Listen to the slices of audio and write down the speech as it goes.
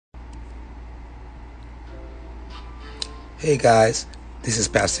Hey guys, this is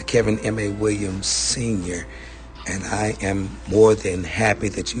Pastor Kevin M.A. Williams Sr., and I am more than happy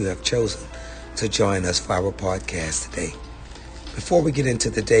that you have chosen to join us for our podcast today. Before we get into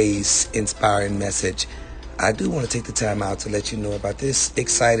today's inspiring message, I do want to take the time out to let you know about this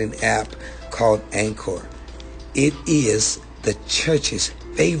exciting app called Anchor. It is the church's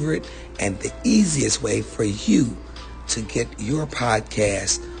favorite and the easiest way for you to get your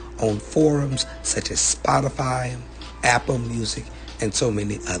podcast on forums such as Spotify, Apple Music, and so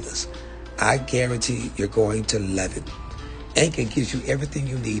many others. I guarantee you're going to love it. Anchor gives you everything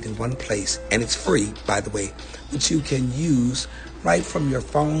you need in one place, and it's free, by the way, which you can use right from your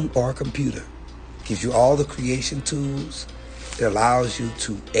phone or computer. Gives you all the creation tools. It allows you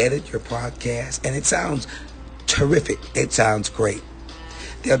to edit your podcast, and it sounds terrific. It sounds great.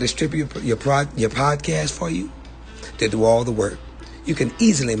 They'll distribute your podcast for you. They do all the work. You can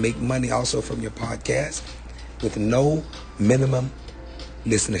easily make money also from your podcast with no minimum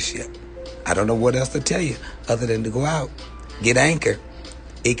listenership. I don't know what else to tell you other than to go out, get Anchor.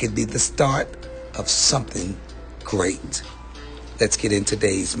 It could be the start of something great. Let's get in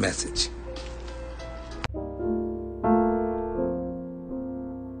today's message.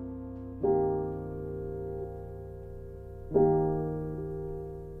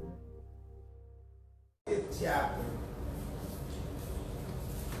 Chapter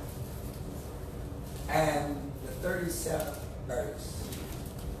and the 37th verse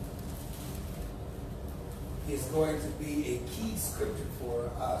is going to be a key scripture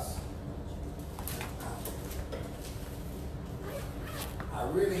for us. I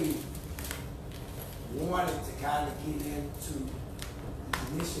really wanted to kind of get into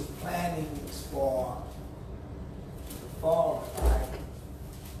the initial plannings for the fall, right?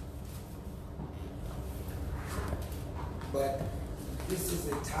 But this is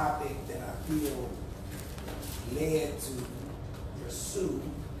a topic that I feel led to pursue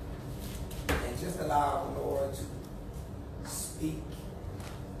and just allow the Lord to speak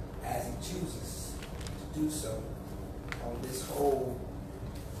as He chooses to do so on this whole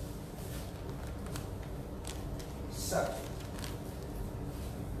subject.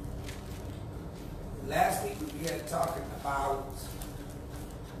 Last week we began talking about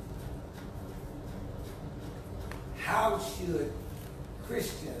how should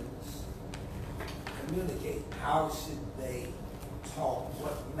Christians communicate? How should they talk?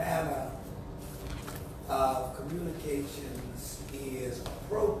 What manner of communications is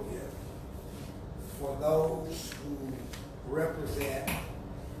appropriate for those who represent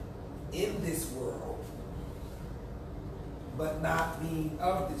in this world, but not being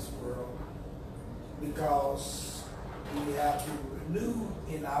of this world, because we have been renewed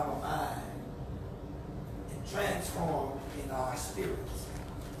in our mind and transformed in our spirits.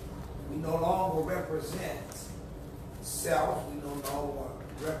 We no longer represent self. We no longer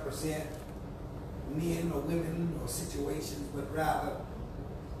represent men or women or situations, but rather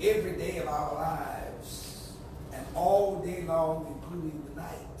every day of our lives and all day long, including the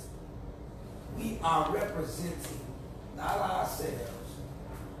night, we are representing not ourselves,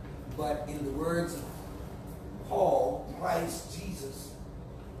 but in the words of Paul, Christ Jesus,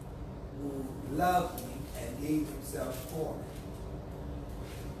 who loved me and gave himself for me.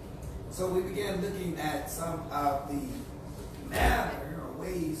 So we began looking at some of the manner or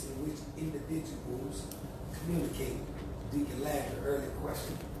ways in which individuals communicate. Deacon Landry, earlier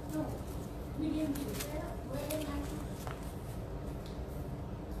question. No, we didn't do that. Where am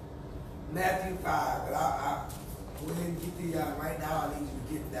I? Matthew 5, but I'll go ahead and get the, right now I need you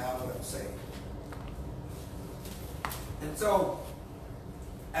to get down what I'm saying. And so,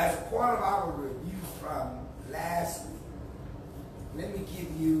 as part of our review from last week, let me give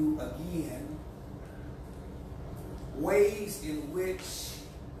you again ways in which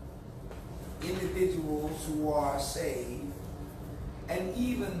individuals who are saved and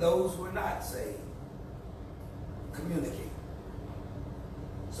even those who are not saved communicate.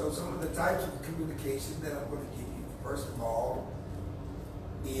 So some of the types of communication that I'm going to give you, first of all,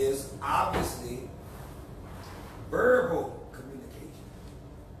 is obviously verbal communication.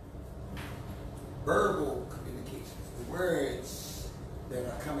 Verbal communication. The words that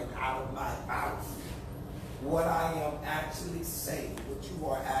are coming out of my mouth. What I am actually saying, what you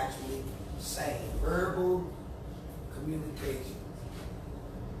are actually saying. Verbal communication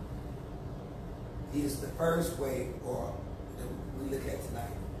is the first way that we look at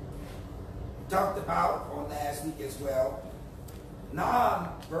tonight. We talked about on last week as well,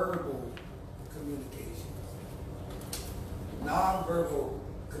 non-verbal communication. Non-verbal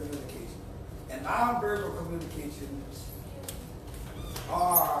communication. And non-verbal communications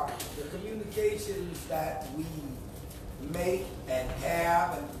are the communications that we make and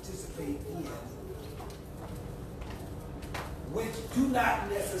have and participate in, which do not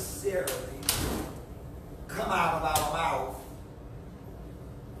necessarily come out of our mouth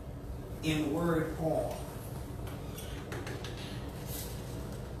in word form.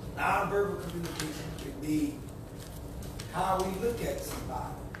 Nonverbal communication can be how we look at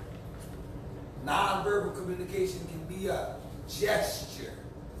somebody. Nonverbal communication can be a gesture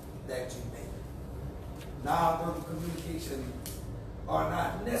that you make. Nonverbal communication are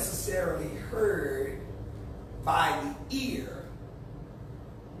not necessarily heard by the ear,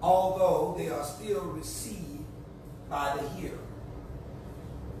 although they are still received by the hearer.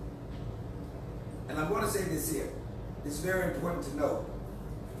 And I'm going to say this here. It's very important to know.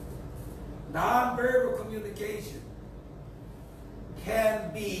 Nonverbal communication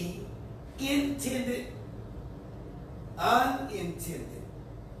can be intended, unintended,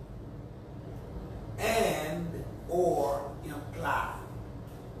 and or implied.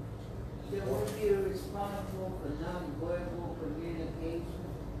 So we be responsible for nonverbal communication?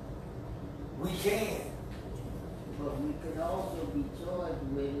 We can. But we could also be charged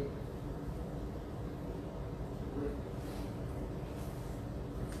with it.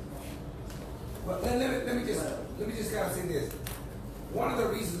 Well, let me just kind of say this. One of the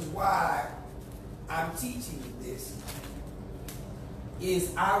reasons why I'm teaching this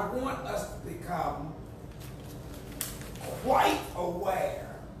is I want us to become quite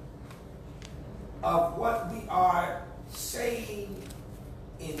aware of what we are saying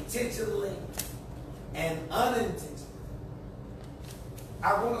intentionally and unintentionally.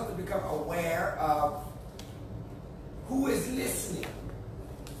 I want us to become aware of who is listening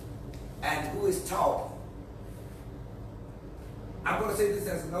and who is talking. I'm going to say this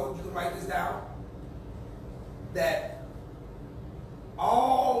as a note. You can write this down. That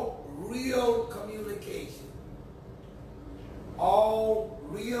all real communications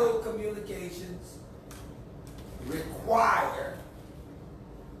require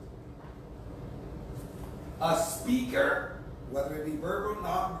a speaker, whether it be verbal,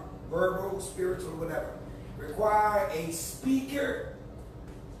 non-verbal, spiritual, whatever, require a speaker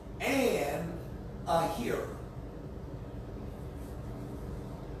and a hearer.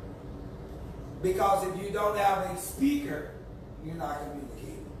 Because if you don't have a speaker, you're not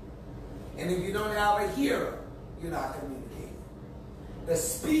communicating. And if you don't have a hearer, you're not communicating. The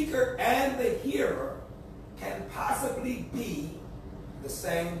speaker and the hearer can possibly be the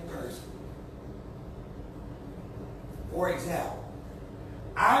same person. For example,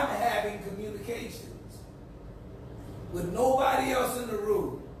 I'm having communications with nobody else in the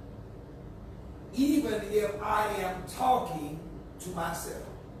room, even if I am talking to myself.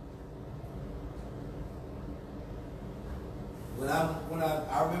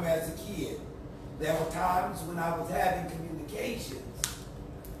 I remember as a kid, there were times when I was having communications,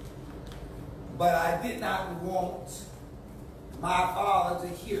 but I did not want my father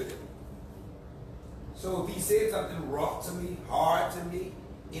to hear them. So if he said something rough to me, hard to me,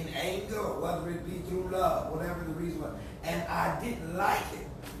 in anger, or whether it be through love, whatever the reason was, and I didn't like it,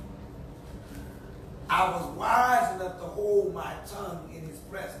 I was wise enough to hold my tongue in his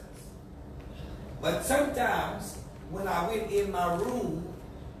presence. But sometimes when I went in my room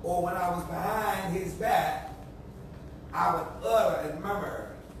or when I was behind his back, I would utter and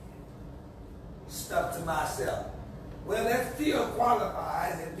murmur stuff to myself. Well, that still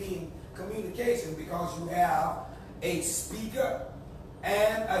qualifies as being communication because you have a speaker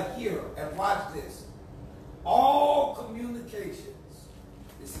and a hearer. And watch this. All communications,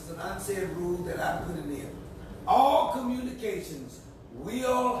 this is an unsaid rule that I'm putting in. All communications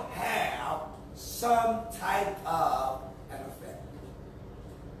will have some type of an effect.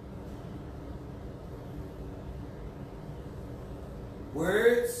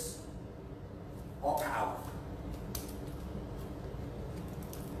 Words are powerful.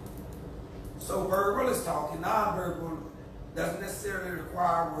 So verbal is talking, non-verbal doesn't necessarily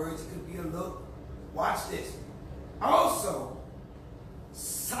require words. It could be a look. Watch this. Also,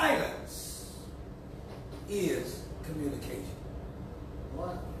 silence is communication.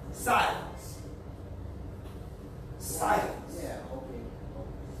 What? Silence. Silence. Yeah, okay.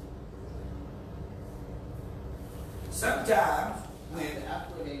 Sometimes when I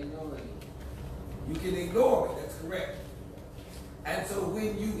could ignore it. you can ignore me, that's correct. And so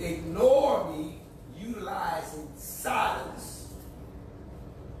when you ignore me, utilizing silence,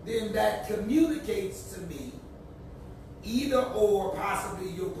 then that communicates to me either or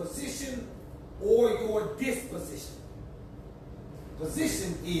possibly your position or your disposition.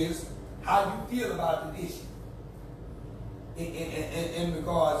 Position is how you feel about an issue in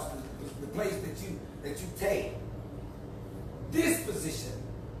regards to the place that you take. disposition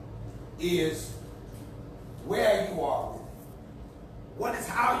is where you are with it. What is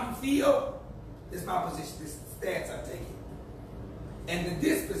how you feel is my position, this stance I'm taking. And the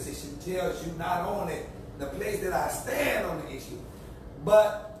disposition tells you not only the place that I stand on the issue,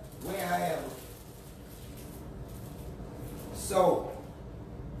 but where I am with it. So,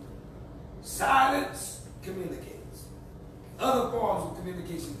 silence communicates. Other forms of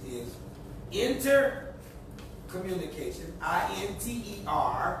communication is intercommunication,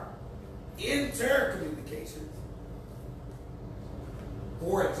 I-N-T-E-R, intercommunications.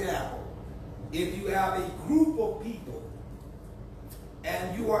 For example, if you have a group of people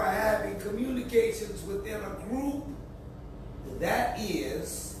and you are having communications within a group, that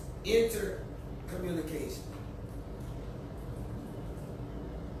is intercommunication.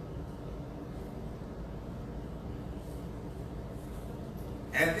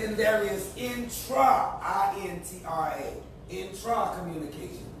 And then there is intra, I-N-T-R-A,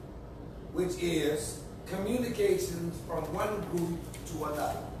 intra-communication, which is communications from one group to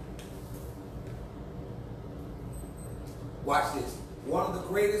another. Watch this. One of the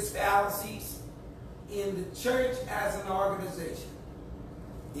greatest fallacies in the church as an organization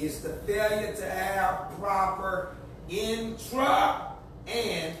is the failure to have proper intra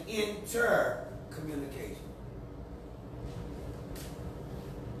and inter communication.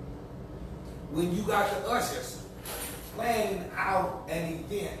 When you got the ushers planning out an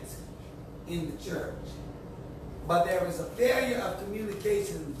event in the church, but there is a failure of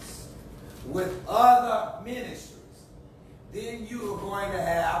communications with other ministries, then you are going to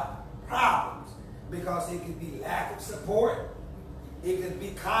have problems, because it could be lack of support, it could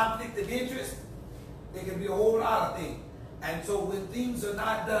be conflict of interest, it could be a whole lot of things. And so when things are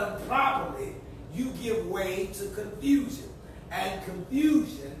not done properly, you give way to confusion. And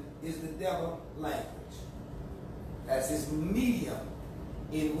confusion is the devil's language. That's his medium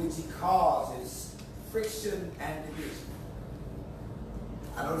in which he causes friction and division.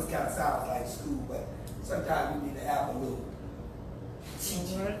 I know this kind of sounds like school, but sometimes we need to have a little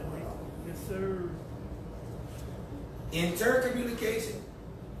teaching going on. Yes, sir. Intercommunication,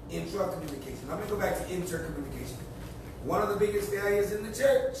 intra-communication. I'm going to go back to intercommunication. One of the biggest failures in the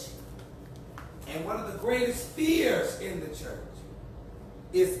church, and one of the greatest fears in the church,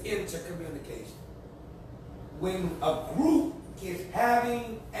 is intercommunication. When a group is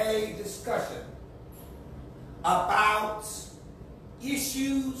having a discussion about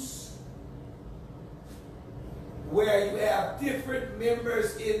issues where you have different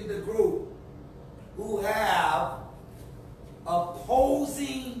members in the group who have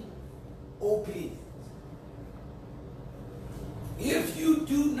opposing opinions. If you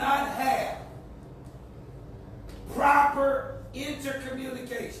do not have proper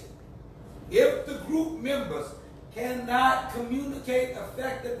intercommunication, if the group members cannot communicate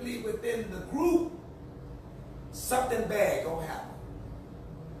effectively within the group, something bad gonna happen.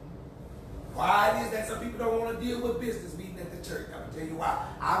 Why it is that some people don't want to deal with business meeting at the church. I'm gonna tell you why.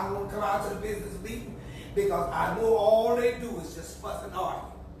 I don't want to come out to the business meeting, because I know all they do is just fuss and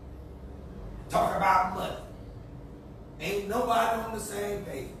argue. Talk about money. Ain't nobody on the same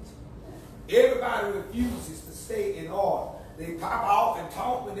page. Everybody refuses to stay in order. They pop off and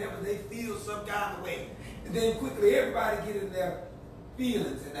talk whenever they feel some kind of way. And then quickly everybody get in their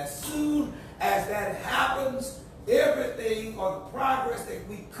feelings. And as soon as that happens, everything or the progress that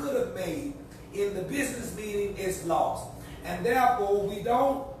we could have made in the business meeting is lost. And therefore, we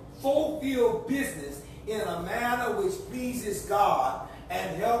don't fulfill business in a manner which pleases God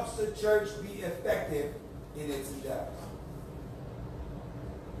and helps the church be effective in its endeavors.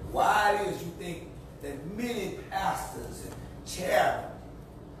 Why it is you think that many pastors and chairmen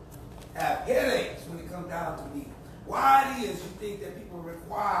have headaches when it comes down to meeting? Why it is you think that people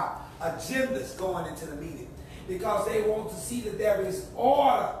require agendas going into the meeting? Because they want to see that there is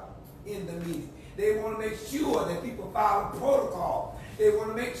order in the meeting. They want to make sure that people follow protocol. They want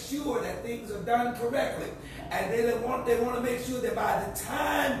to make sure that things are done correctly. And they want to make sure that by the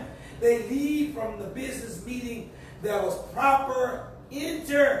time they leave from the business meeting, there was proper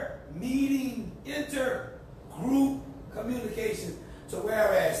inter-group communication. So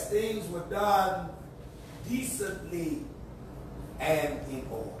whereas things were done decently and in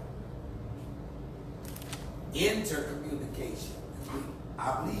order. Intercommunication.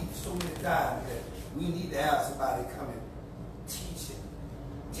 I believe so many times that we need to have somebody come and teach and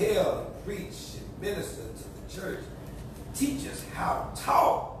tell and preach and minister to the church. Teach us how to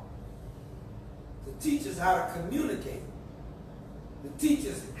talk. To teach us how to communicate. To teach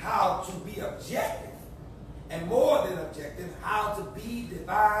us how to be objective. And more than objective, how to be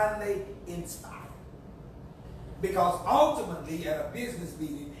divinely inspired. Because ultimately, at a business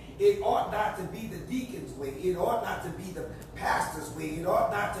meeting, it ought not to be the deacon's way. It ought not to be the pastor's way. It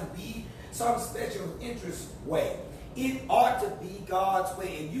ought not to be some special interest way. It ought to be God's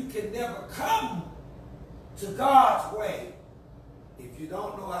way. And you can never come to God's way if you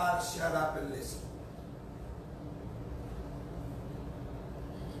don't know how to shut up and listen.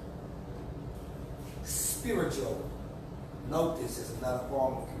 Spiritual. Note this is another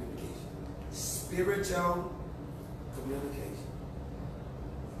form of communication. Spiritual communication.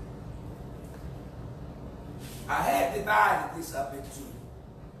 I had divided this up into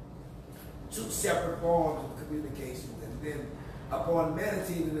two separate forms of communication, and then upon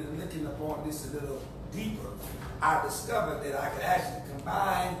meditating and looking upon this a little deeper, I discovered that I could actually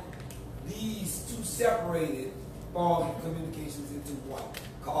combine these two separated forms of communications into one,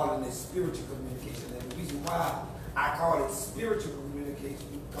 calling it spiritual communication. And the reason why I call it spiritual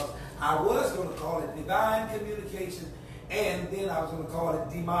communication because I was going to call it divine communication, and then I was going to call it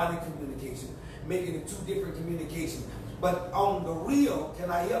demonic communication, making it two different communications. But on the real,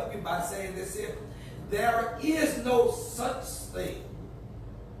 can I help you by saying this here? There is no such thing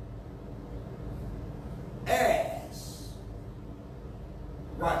as,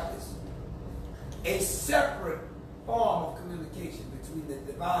 watch this, a separate form of communication between the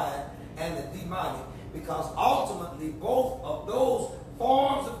divine and the demonic, because ultimately both of those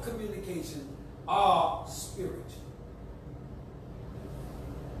forms of communication are spiritual.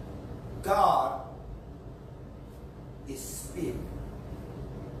 God is spirit.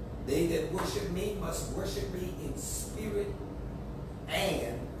 They that worship me must worship me in spirit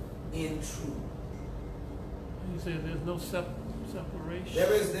and in truth. You say there's no separation.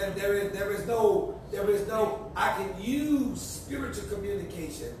 There is no. I can use spiritual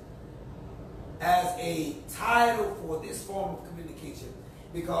communication as a title for this form of communication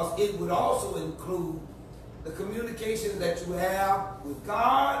because it would also include the communication that you have with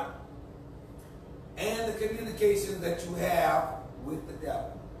God and the communication that you have with the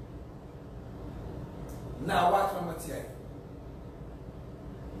devil. Now watch what I'm going to tell you.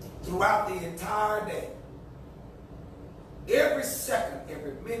 Throughout the entire day, every second,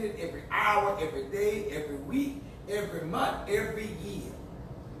 every minute, every hour, every day, every week, every month, every year,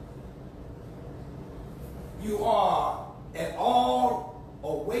 you are at all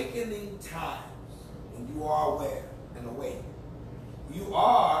awakening times, and you are aware and awake. You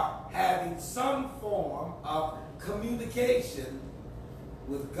are having some form of communication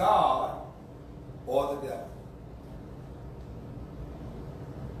with God or the devil.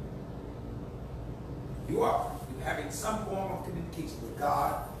 You are. You're having some form of communication with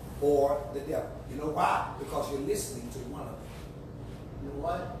God or the devil. You know why? Because you're listening to one of them. You know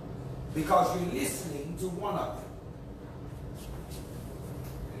what? Because you're listening to one of them.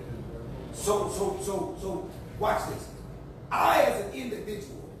 So watch this. I, as an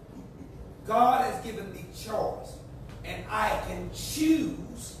individual, God has given me choice, and I can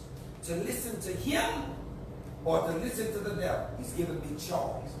choose to listen to him or to listen to the devil. He's given me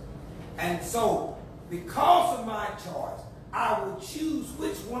choice. And so, because of my choice, I will choose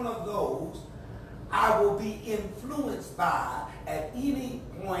which one of those I will be influenced by at any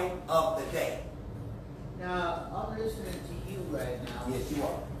point of the day. Now, I'm listening to you right now. Yes, you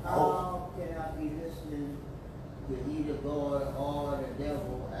are. How can I be listening to either God or the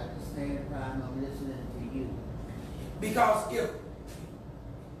devil at the same time I'm listening to you? Because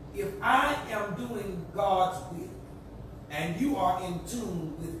if I am doing God's will and you are in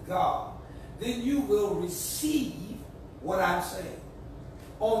tune with God, then you will receive what I'm saying.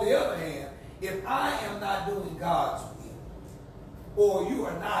 On the other hand, if I am not doing God's will, or you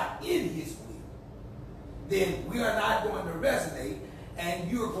are not in his will, then we are not going to resonate, and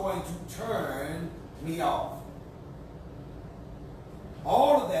you're going to turn me off.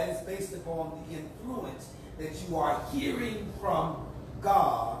 All of that is based upon the influence that you are hearing from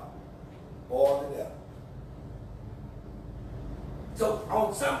God or the devil. So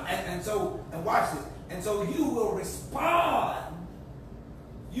on some and watch this. And so you will respond,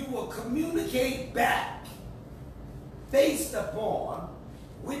 you will communicate back based upon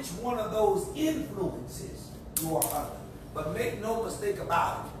which one of those influences you are under. But make no mistake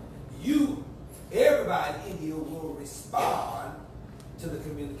about it. Everybody in here will respond to the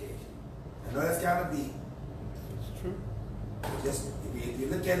communication. I know that's kind of deep. It's true. Just if you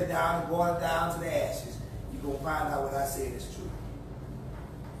look at it down and boil it down to the ashes, you're going to find out what I said is true.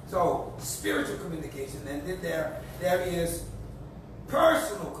 So, spiritual communication, and then there is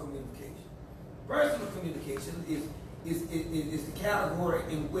personal communication. Personal communication is the category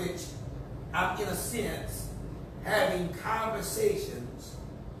in which I'm, in a sense, having conversations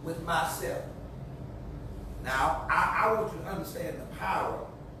with myself. Now, I want you to understand the power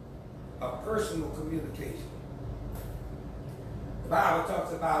of personal communication. The Bible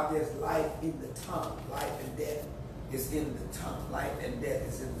talks about there's life in the tongue. Life and death is in the tongue. Life and death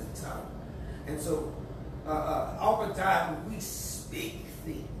is in the tongue. And so, oftentimes we speak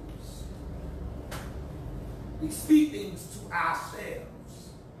things. We speak things to ourselves.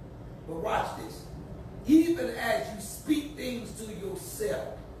 But watch this. Even as you speak things to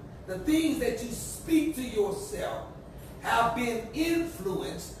yourself, the things that you speak to yourself have been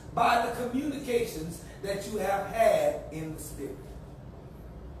influenced by the communications that you have had in the spirit.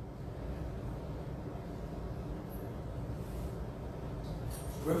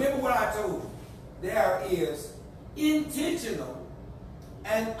 Remember what I told you. There is intentional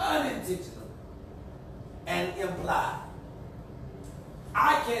and unintentional and implied.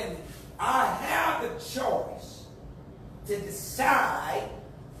 I have the choice to decide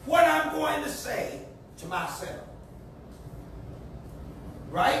what I'm going to say to myself.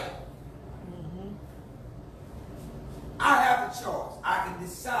 Right? Mm-hmm. I have the choice. I can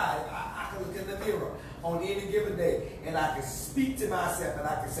decide. I can look in the mirror on any given day and I can speak to myself and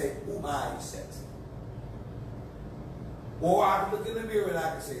I can say, "Oh my, you sexy." Or I can look in the mirror and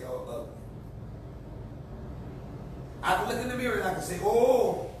I can say, "Oh, ugly." I can look in the mirror and I can say,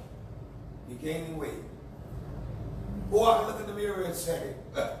 "Oh, you're gaining weight." Or I can look in the mirror and say,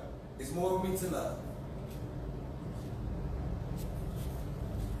 "It's more of me to love."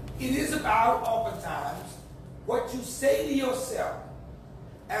 It is about, oftentimes, what you say to yourself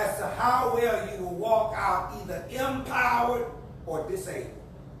as to how well you will walk out either empowered or disabled.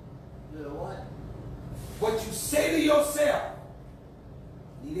 You know what? What you say to yourself,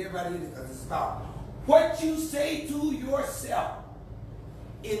 need everybody in it because it's about what you say to yourself.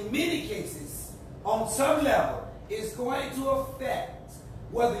 In many cases, on some level, is going to affect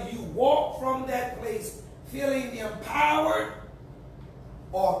whether you walk from that place feeling empowered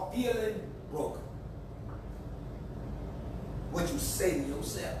or feeling broken. What you say to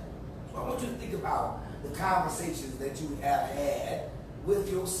yourself. So I want you to think about the conversations that you have had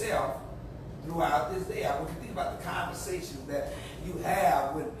with yourself throughout this day. I want you to think about the conversations that you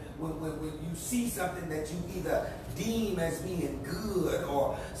have when you see something that you either deem as being good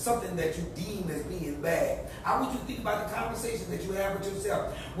or something that you deem as being bad. I want you to think about the conversations that you have with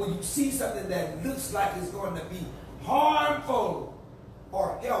yourself when you see something that looks like it's going to be harmful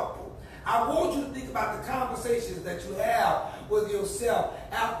or helpful. I want you to think about the conversations that you have with yourself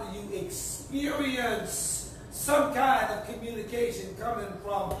after you experience some kind of communication coming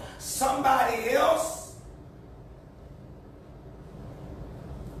from somebody else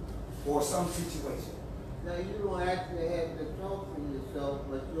or some situation. Now, you don't actually have to talk to yourself,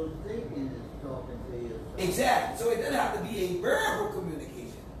 but your thinking is talking to yourself. Exactly. So it doesn't have to be a verbal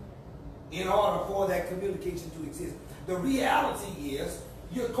communication in order for that communication to exist. The reality is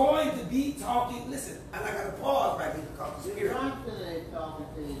you're going to be talking. Listen, and I got to pause right here because you're constantly talking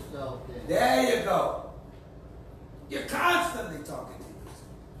to yourself. Then. There you go. You're constantly talking to yourself.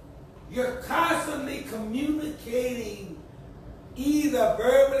 You're constantly communicating either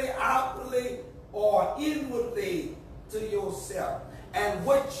verbally, outwardly, or inwardly to yourself. And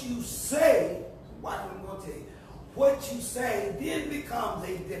what you say, watch what I'm going to tell you, what you say then becomes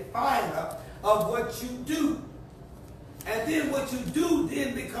a definer of what you do. And then what you do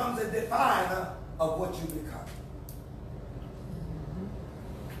then becomes a definer of what you become.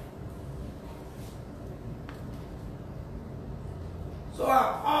 So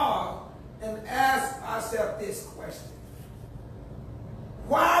I pause and ask myself this question.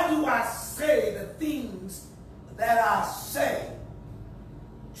 Why do I say the things that I say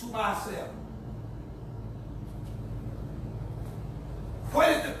to myself? What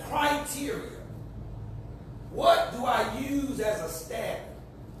is the criteria? What do I use as a standard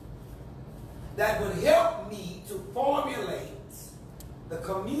that would help me to formulate the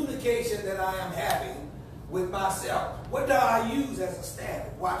communication that I am having with myself? What do I use as a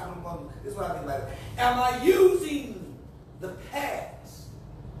standard? Watch what I'm going to, this is what I mean by that. Am I using the past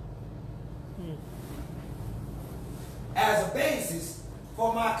as a basis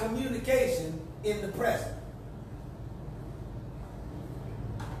for my communication in the present?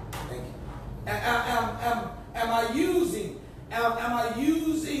 Thank you. Am I using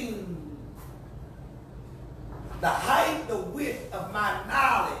the height, the width of my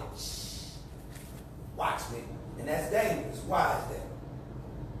knowledge? Watch me. And that's dangerous. Why is that?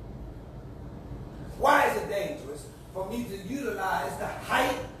 Why is it dangerous for me to utilize the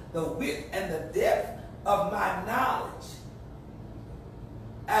height, the width, and the depth of my knowledge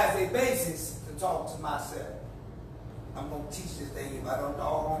as a basis to talk to myself? I'm going to teach this thing if I don't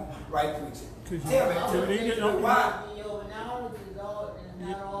know right preach it. Could you- Tell me, could you- why? Your knowledge is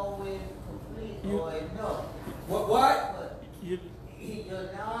not always complete You- or enough. What? But You, your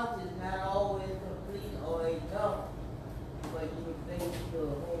knowledge is not always complete or enough. But you base your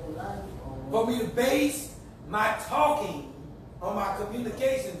whole life on. For me to base my talking on my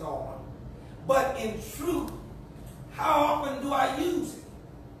communications on. But in truth, how often do I use it?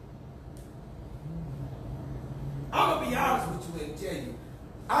 I'm going to be honest with you and tell you.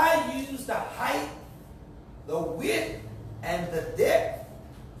 I use the height, the width, and the depth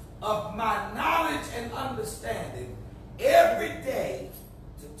of my knowledge and understanding every day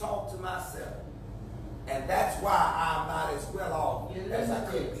to talk to myself. And that's why I'm not as well off You're as I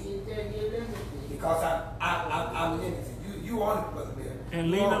could be. limited. You're limited. Because I'm limited. You on it, Brother Bill. and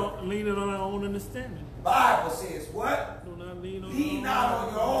You lean on our own understanding. Bible says what? Do not lean on Lean our not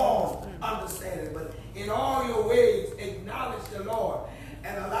on your own understanding. understanding, but in all your ways acknowledge the Lord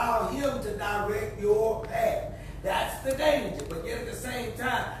and allow Him to direct your path. That's the danger. But yet at the same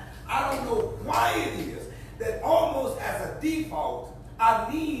time, I don't know why it is that almost as a default,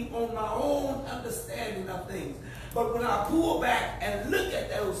 I lean on my own understanding of things. But when I pull back and look at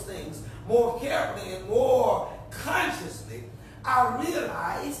those things more carefully and more consciously, I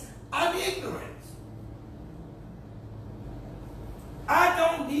realize I'm ignorant. I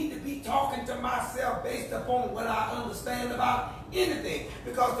don't need to be talking to myself based upon what I understand about anything.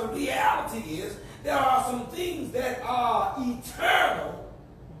 Because the reality is there are some things that are eternal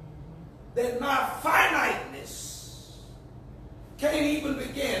that my finiteness can't even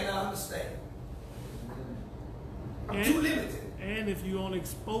begin to understand. I'm too limited. And if you're only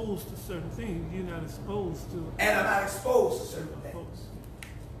exposed to certain things, you're not exposed to And I'm not exposed to certain things. folks.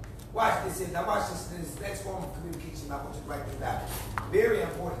 Watch this. Now watch this next form of communication. I want you to write this down. Very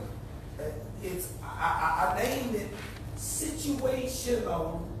important. I named it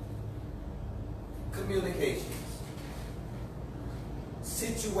situational communications.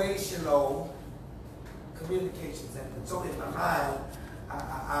 Situational communications. And so in my mind,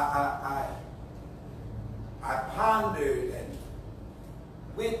 I pondered and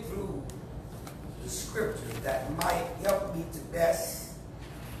went through the scriptures that might help me to best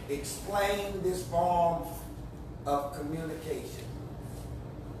explain this form of communication.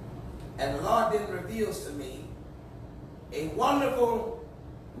 And the Lord then reveals to me a wonderful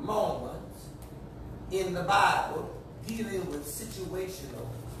moment in the Bible dealing with situational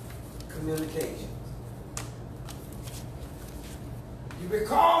communication. You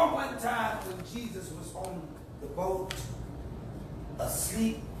recall one time when Jesus was on the boat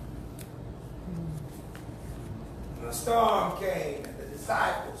asleep, and a storm came and the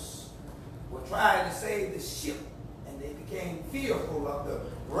disciples were trying to save the ship, and they became fearful of the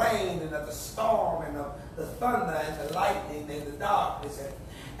rain and of the storm and of the thunder and the lightning and the darkness,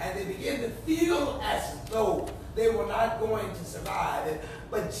 and they began to feel as though they were not going to survive.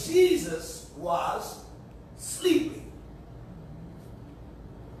 But Jesus was sleeping.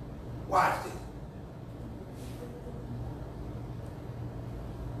 Watch it.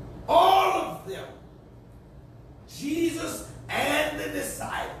 All of them, Jesus and the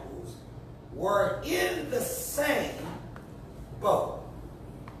disciples, were in the same boat.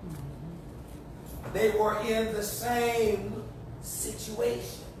 They were in the same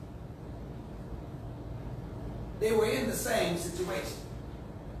situation. They were in the same situation.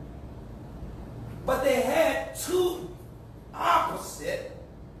 But they had two opposite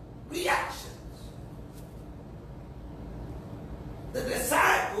reactions. The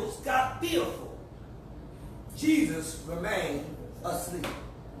disciples got fearful. Jesus remained asleep.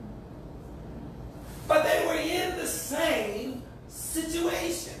 But they were in the same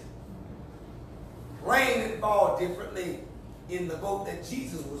situation. Rain had fallen differently in the boat that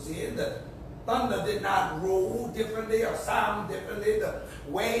Jesus was in. The thunder did not roll differently or sound differently. The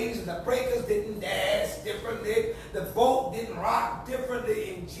waves and the breakers didn't dash differently. The boat didn't rock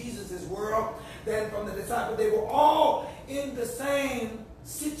differently in Jesus' world than from the disciples. They were all in the same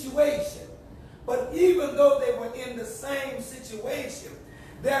situation. But even though they were in the same situation,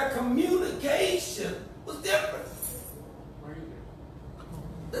 their communication was different.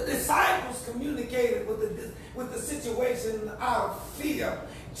 The disciples communicated with the situation out of fear.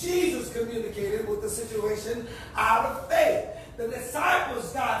 Jesus communicated with the situation out of faith. The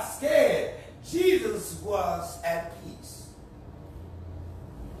disciples got scared. Jesus was at peace.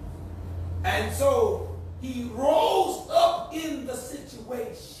 And so he rose up in the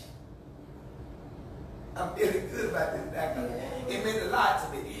situation. I'm feeling good about this. It meant a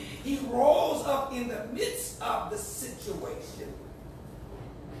lot to me. He rose up in the midst of the situation.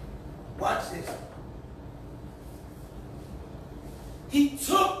 Watch this. he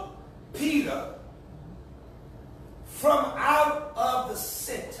took Peter from out of the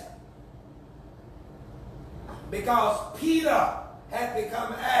center because Peter had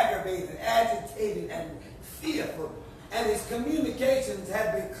become aggravated, agitated, and fearful, and his communications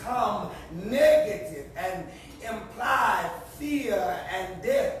had become negative and implied fear and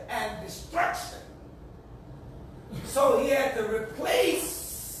death and destruction. So he had to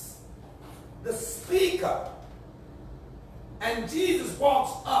replace the speaker. And Jesus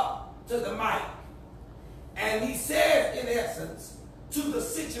walks up to the mic and he says, in essence, to the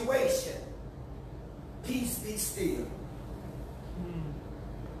situation, peace be still.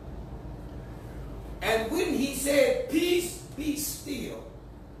 And when he said, peace be still,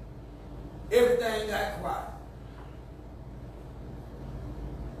 everything got quiet.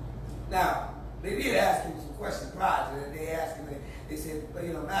 Now, they did ask him some questions prior to that. They asked him, they said,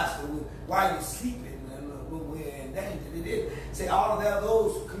 Master, why are you sleeping? When we're in danger. They did say all of that,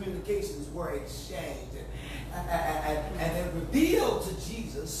 those communications were exchanged. And they revealed to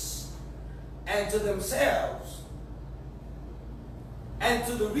Jesus and to themselves and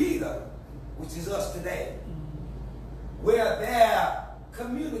to the reader, which is us today, where their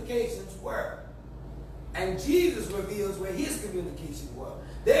communications were. And Jesus reveals where his communication was.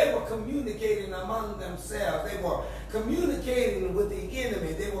 They were communicating among themselves. They were communicating with the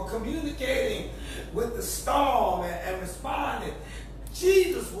enemy. They were communicating with the storm and responding.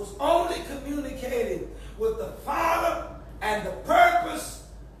 Jesus was only communicating with the Father and the purpose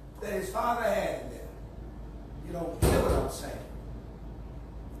that his Father had in them. You don't hear what I'm saying?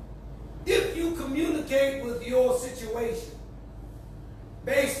 If you communicate with your situation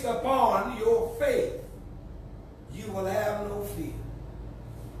based upon your faith, you will have no fear.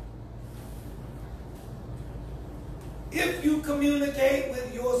 If you communicate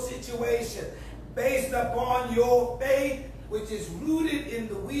with your situation based upon your faith, which is rooted in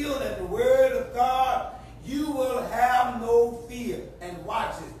the will and the word of God, you will have no fear. And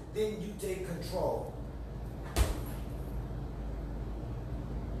watch it, then you take control.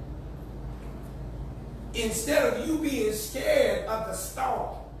 Instead of you being scared of the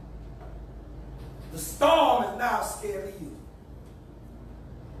storm is now scared of you.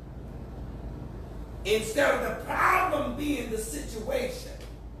 Instead of the problem being the situation,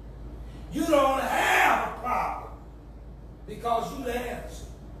 you don't have a problem because you the answer.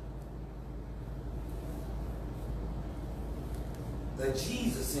 The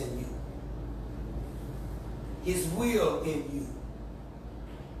Jesus in you, his will in you.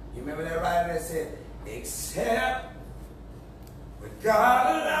 You remember that writer that said, except what God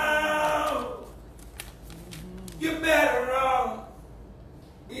allows, you're better off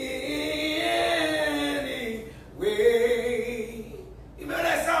anyway. You remember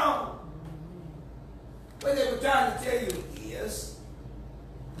that song? What they were trying to tell you is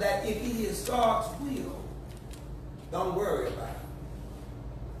that if it is God's will, don't worry about it.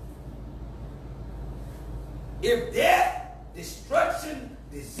 If death, destruction,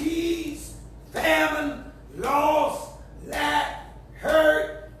 disease, famine, loss, lack,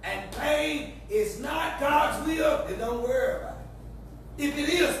 hurt, and pain is not God's will, then don't worry about it. If it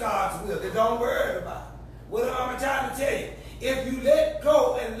is God's will, then don't worry about it. What am I trying to tell you? If you let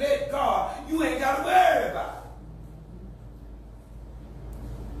go and let God, you ain't got to worry about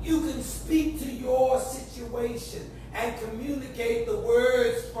it. You can speak to your situation and communicate the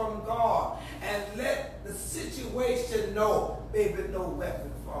words from God and let the situation know, baby, no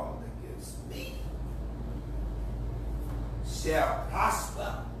weapon formed against me shall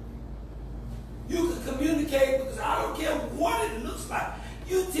prosper. You can communicate because I don't care what it looks like.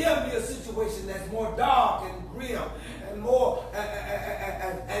 You tell me a situation that's more dark and grim and more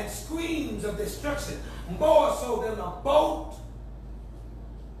and screams of destruction, more so than a boat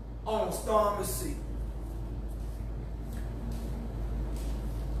on a stormy sea.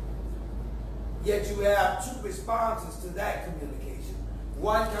 Yet you have two responses to that communication.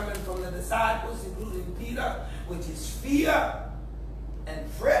 One coming from the disciples, including Peter, which is fear and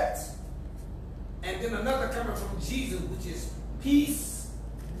fret. And then another coming from Jesus, which is peace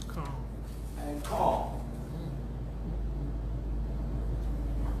and calm.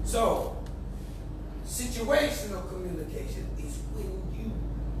 So, situational communication is when you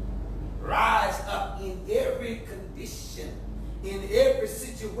rise up in every condition, in every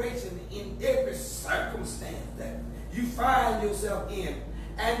situation, in every circumstance that you find yourself in,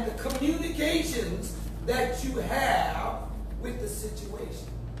 and the communications that you have with the situation.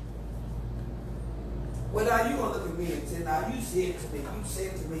 Well, now you want to look at me and say, now you said to me,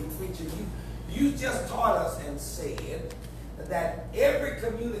 preacher, you just taught us and said that every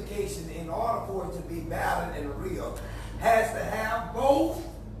communication, in order for it to be valid and real, has to have both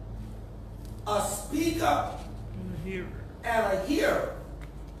a speaker and a hearer.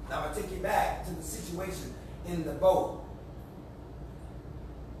 Now I'm going to take you back to the situation in the boat.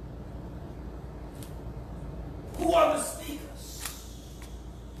 Who are the speakers?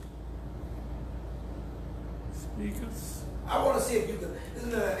 Speakers. I want to see if you can. This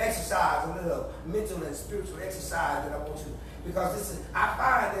is an exercise, a little mental and spiritual exercise that I want you, because this is. I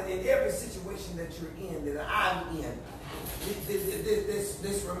find that in every situation that you're in, that I'm in,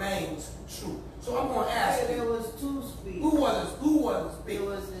 this remains true. So I'm going to ask you. There was two speakers. Who was the speaker? There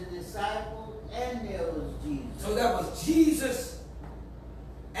was the disciples and there was Jesus. So that was Jesus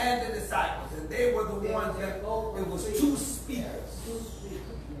and the disciples, and they were the ones that. It was two speakers. Yes, two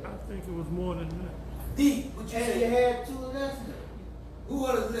speakers. I Yes. think it was more than that. Deep. What you And say? you had two listeners. Who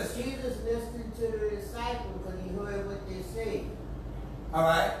was listening? Jesus listened to the disciples because he heard what they said. All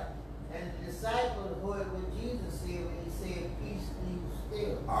right. And the disciples heard what Jesus said when he said, peace be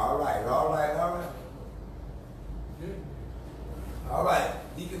still. All right. All right.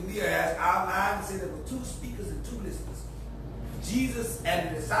 Deacon Leah has outlined and said there were two speakers and two listeners. Jesus and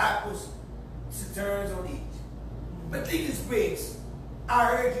the disciples turns on each. But Deacon Spriggs, I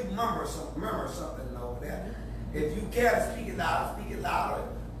heard you murmur something over there. If you care to speak it louder, speak it louder.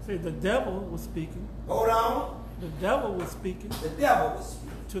 See, the devil was speaking. Hold on. The devil was speaking The devil was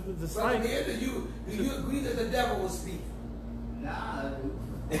speaking. to the Brother disciples. Leah, do you agree that the devil was speaking? Nah, I do.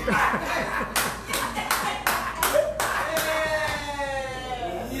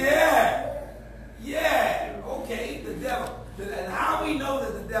 Yeah. Okay, the devil. And how we know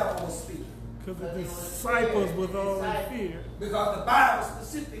that the devil was speaking? Because the disciples was all in fear. Because the Bible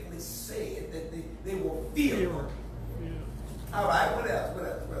specifically said that they were fearful. Yeah. All right, what else?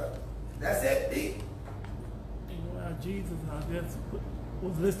 That's it, D. Jesus, I guess,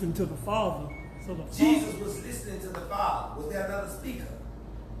 was listening to the Father. So the Jesus was listening to the Father. Was there another speaker?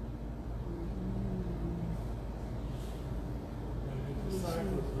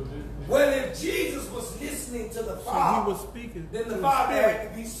 Well, if Jesus was listening to the Father, so he was speaking. then the to Father spirit. had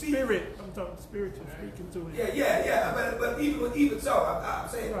to be speaking. Spirit. I'm talking spiritual, speaking to him. Yeah. But even so, I'm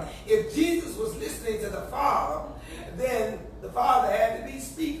saying, right. If Jesus was listening to the Father, then the Father had to be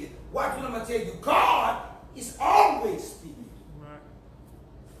speaking. Watch what I'm going to tell you. God is always speaking. Right.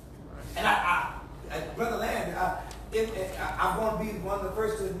 And I Brother Landon, I'm going to be one of the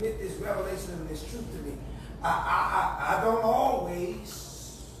first to admit this revelation and this truth to me. I don't always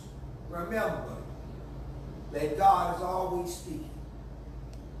remember that God is always speaking.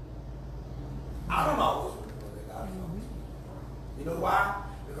 I don't always remember that God is always speaking. You know why?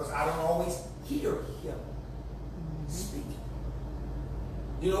 Because I don't always hear him speaking.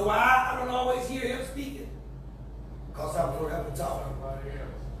 You know why I don't always hear him speaking? Because I'm forever talking.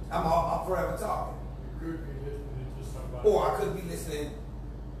 I'm forever talking. Or I could be listening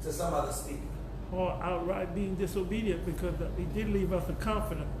to some other speaker. Or outright being disobedient, because he did leave us a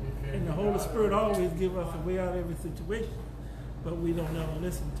confidant. And the Holy Spirit always gives us a way out of every situation. But we don't ever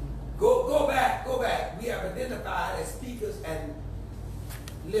listen to it. Go back. We have identified as speakers and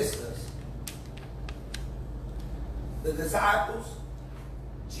listeners the disciples,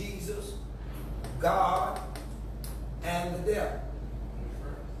 Jesus, God, and the devil.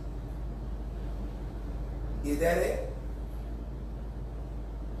 Is that it?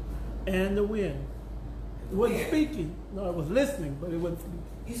 And the wind. It wasn't speaking. No, it was listening, but it wasn't speaking.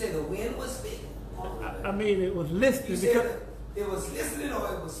 You say the wind was speaking? I mean, it was listening. You said it was listening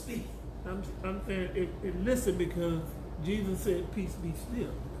or it was speaking? I'm saying it listened because Jesus said, peace be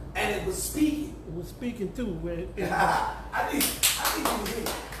still. And it was speaking. It was speaking too. I need you to hear.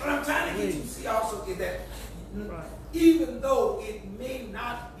 What I'm trying to get you to see also is that Right. even though it may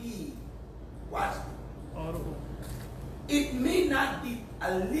not be, watch me, Audible. it may not be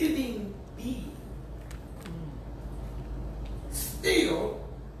a living being, still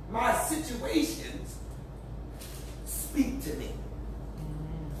my situations speak to me.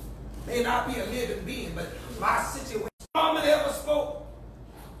 May not be a living being, but my situation. Muhammad ever spoke?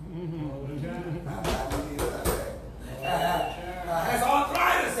 Has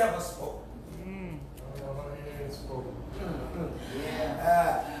arthritis ever spoken?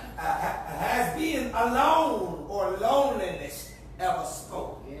 Has being alone or loneliness ever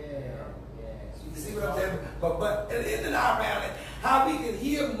spoken? You see what I'm saying? But in our family, how we can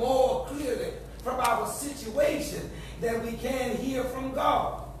hear more clearly from our situation than we can hear from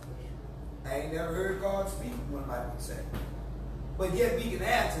God. I ain't never heard God speak, one might say. But yet we can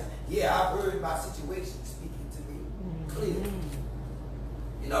answer, yeah, I've heard my situation speaking to me clearly.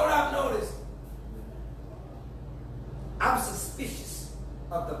 You know what I've noticed? I'm suspicious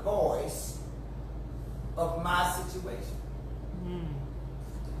of the voice of my situation.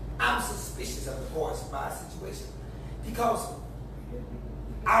 I'm suspicious of the voice of my situation because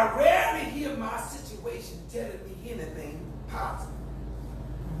I rarely hear my situation telling me anything positive.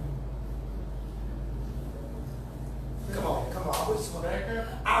 Come on. I wish someone.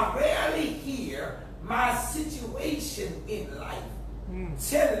 I rarely hear my situation in life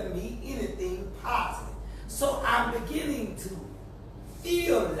telling me anything positive. So I'm beginning to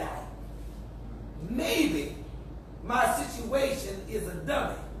feel like maybe my situation is a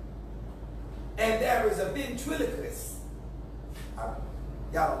dummy and there is a ventriloquist.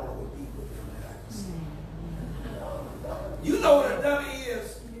 Y'all don't want to go deep with it. You know what a dummy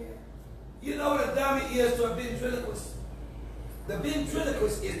is? You know what a dummy is to a ventriloquist? The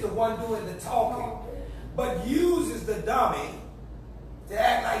ventriloquist is the one doing the talking, but uses the dummy to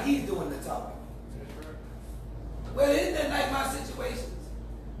act like he's doing the talking. Well, isn't that like my situations?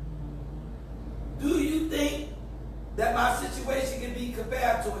 Do you think that my situation can be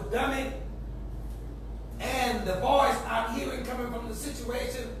compared to a dummy? And the voice I'm hearing coming from the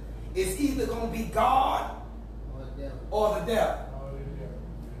situation is either going to be God or the devil.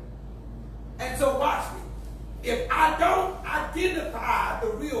 And so watch me. If I don't identify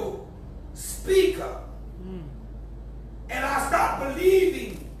the real speaker, and I start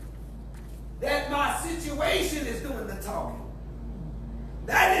believing that my situation is doing the talking,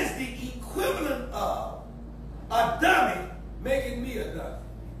 that is the equivalent of a dummy making me a dummy.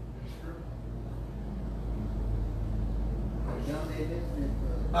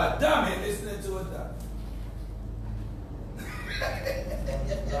 A dummy listening to a dummy.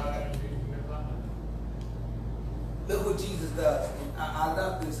 Look what Jesus does. And I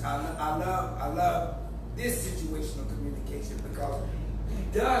love this. I love this situational communication because he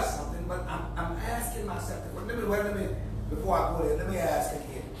does something. But I'm asking myself. Let me before I go there. Let me ask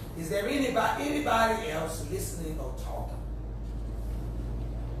again. Is there anybody else listening or talking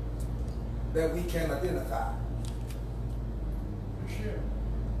that we can identify?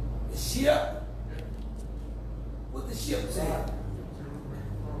 The ship. What the ship saying?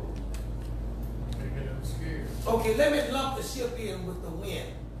 Okay, let me lump the ship in with the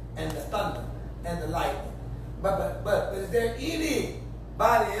wind and the thunder and the lightning. But is there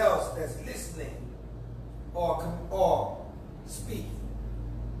anybody else that's listening or speaking?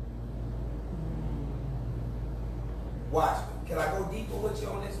 Watch me. Can I go deeper with you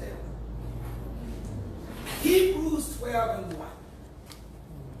on this now? Hebrews 12:1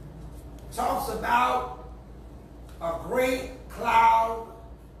 talks about a great cloud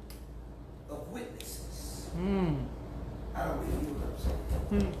of witnesses. I don't really know what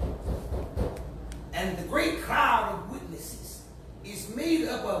I'm saying. And the great cloud of witnesses is made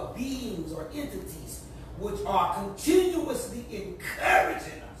up of beings or entities which are continuously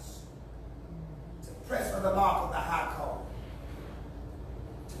encouraging us to press for the mark of the high call,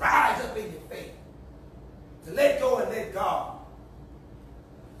 to rise up in your faith, to let go and let God.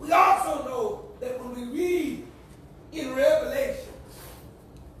 We also know that when we read in Revelation,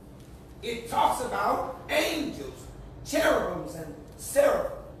 it talks about angels, cherubims, and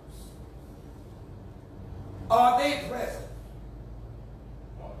seraphims. Are they present?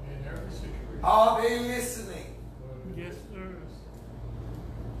 In every situation. Are they listening? Yes, sir.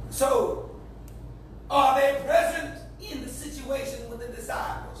 So, are they present in the situation with the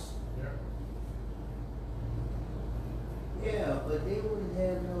disciples? Yeah, but they wouldn't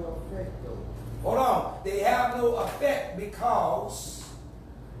have no effect though. Hold on. They have no effect because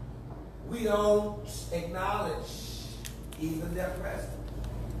we don't acknowledge even their presence.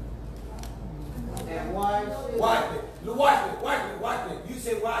 And why should Watch me. You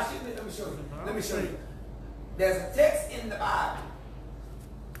say, why shouldn't it? Let me show you. There's a text in the Bible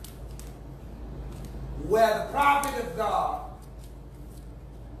where the prophet of God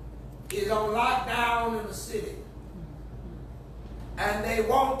is on lockdown in the city and they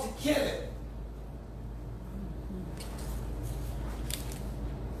want to kill him.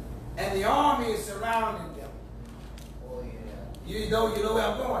 And the army is surrounding them. Oh yeah. You know where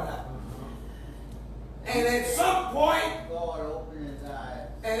I'm going now. And at some point, God opened his eyes.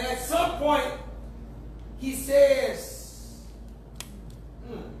 And at some point, he says,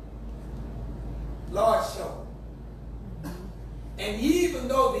 Lord, show. And even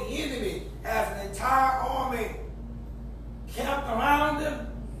though the enemy has an entire army camped around them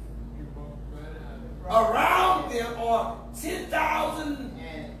are 10,000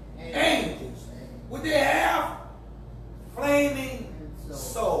 angels. Would they have flaming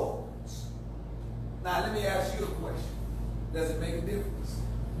swords? Now let me ask you a question. Does it make a difference?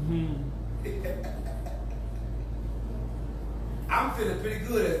 I'm feeling pretty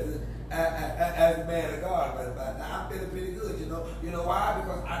good as a man of God, but I'm feeling pretty good, you know. You know why?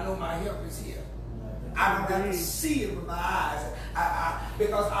 Because I know my help is here. I don't have to see it with my eyes.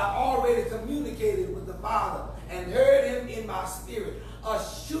 Because I've already communicated with the Father and heard him in my spirit,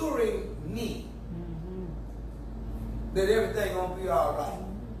 assuring me that everything gonna be all right.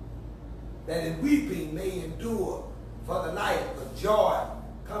 That in weeping may endure for the night, but joy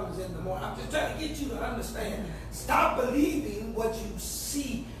comes in the morning. I'm just trying to get you to understand. Stop believing what you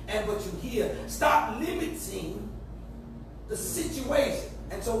see and what you hear. Stop limiting the situation.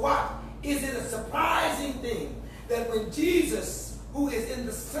 And so watch. Is it a surprising thing that when Jesus, who is in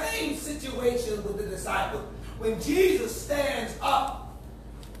the same situation with the disciples, when Jesus stands up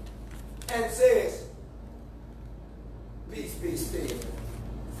and says, peace be still.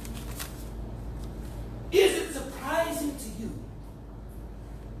 Is it surprising to you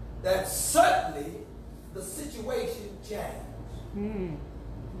that suddenly the situation changed?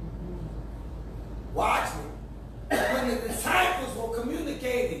 Watch me. When the disciples were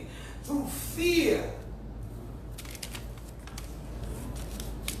communicating through fear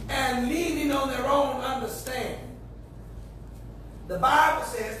and leaning on their own understanding, the Bible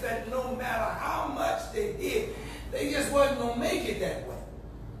says that no matter how much they did, they just wasn't going to make it that way.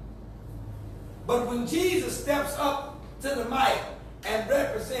 But when Jesus steps up to the mic and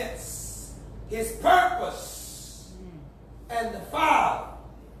represents his purpose and the Father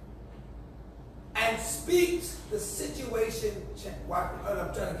and speaks, the situation change.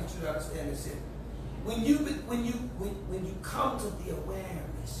 I'm trying to get you to understand this here. When you come to the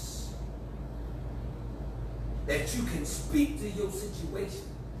awareness that you can speak to your situation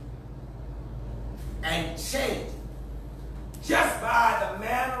and change it just by the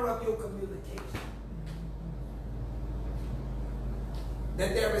manner of your communication,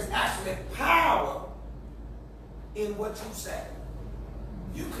 that there is actually power in what you say.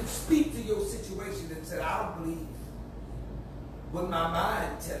 You can speak to your situation and say, I don't believe what my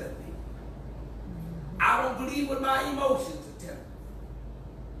mind is telling me. I don't believe what my emotions are telling me.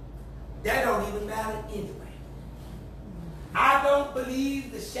 That don't even matter anyway. I don't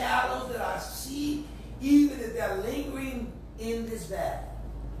believe the shadows that I see, even if they're lingering in this valley.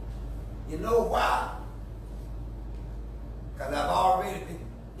 You know why? Because I've already been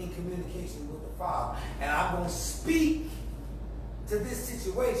in communication with the Father. And I'm going to speak to this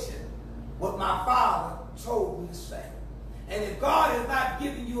situation what my Father told me to say. And if God has not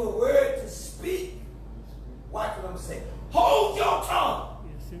given you a word to speak, watch what I'm going to say. Hold your tongue.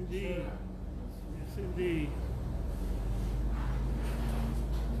 Yes, indeed. Yes, indeed.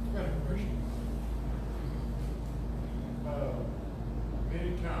 I got a question.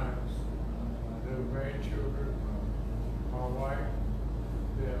 Many times, little grandchildren, my wife,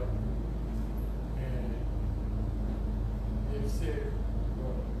 Bill, and they said,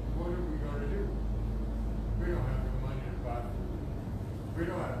 well, what are we going to do? We don't have no money to buy food. We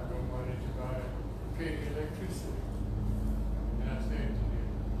don't have no money to pay electricity. And I said to them,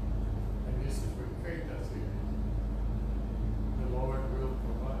 and this is with faith I said, the Lord will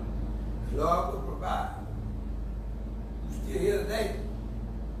provide. The Lord will provide. You still here today?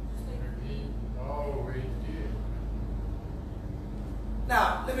 He always did.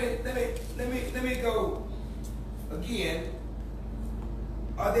 Now, let me go again.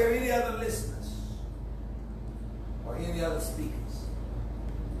 Are there any other listeners or any other speakers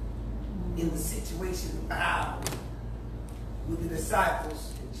in the situation found with the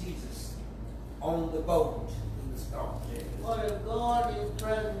disciples and Jesus on the boat in the storm? Well, if God is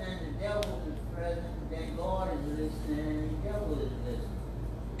present and the devil is present, then God is listening and the devil is listening.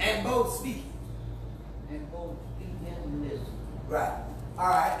 And both speaking. And both speaking and listening. Right. All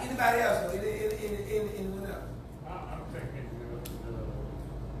right. Anybody else? Anyone else? I'm thinking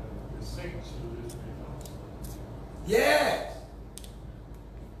the saints are listening also. Yes.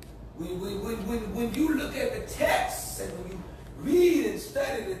 When you look at the text and when you read and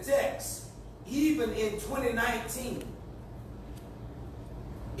study the text, even in 2019,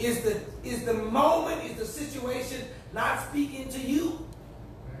 is the moment, is the situation not speaking to you?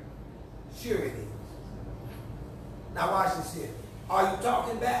 Sure it is. Now watch this here. Are you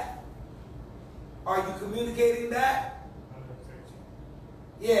talking back? Are you communicating back? I don't think so.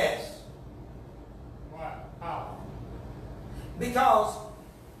 Yes. Why? How? Because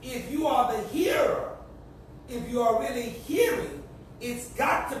if you are the hearer, if you are really hearing, it's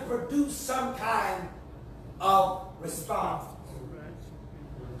got to produce some kind of response.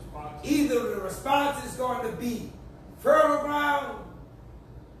 The response. Either the response is going to be fertile ground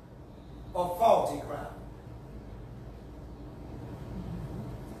or faulty ground.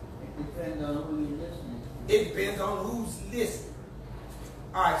 It depends on who you're listening to. It depends on who's listening.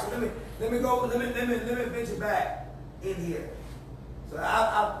 All right, so Let me venture back in here. So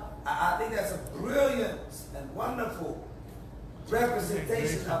I think that's a brilliant and wonderful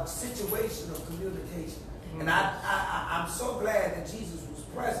representation of situational communication. And I'm so glad that Jesus was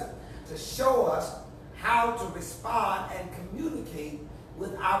present to show us how to respond and communicate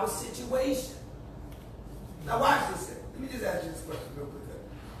with our situation. Now watch this. Let me just ask you this question real quick.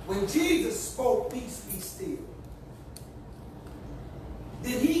 When Jesus spoke, peace be still,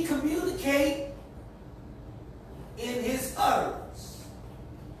 did he communicate in his utterance?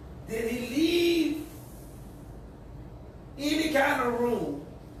 Did he leave any kind of room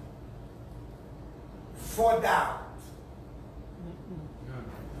for doubt?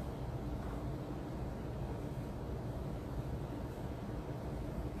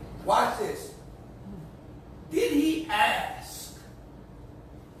 Watch this. Did he ask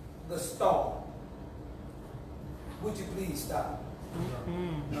the storm, would you please stop?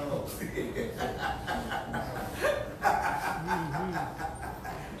 No.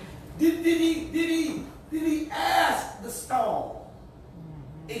 Did he ask the storm,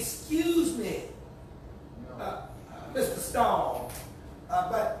 excuse me, Mr. Storm,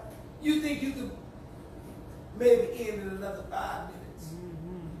 but you think you could maybe end in another 5 minutes?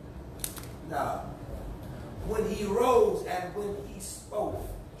 No. When he rose and when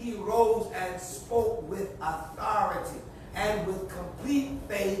he rose and spoke with authority and with complete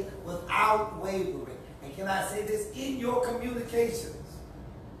faith without wavering. And can I say this? In your communications,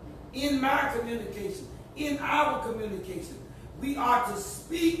 in my communication, in our communication, we are to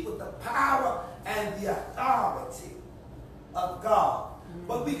speak with the power and the authority of God.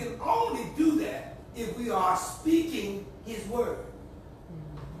 But we can only do that if we are speaking his word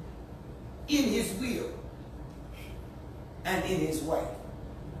in his will and in his way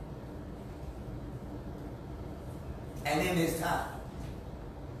and in his time.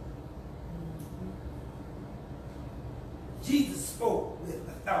 Jesus spoke with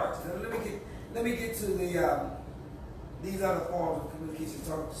authority. Now let me get to these other forms of communication.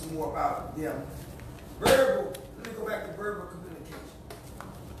 Talk some more about them. Verbal. Let me go back to verbal communication.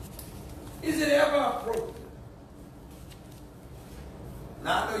 Is it ever appropriate?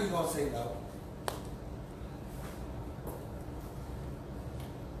 Now I know you're gonna say no.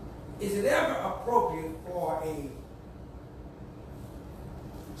 Is it ever appropriate for a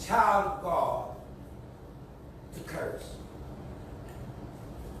child of God to curse?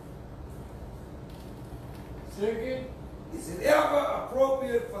 Second, Is it ever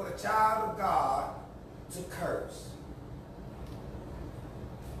appropriate for the child of God to curse?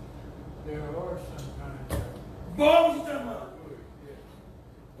 there are sometimes Boy, what you talking about? good, yes.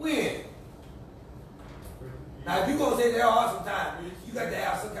 When? But Now, if you're going to say there are some times, you got to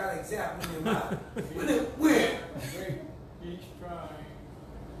have some kind of example in your mind. When? he's trying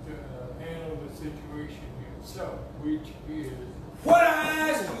to handle the situation himself, which is What I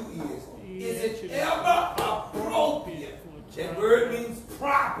ask you is it ever appropriate? That word means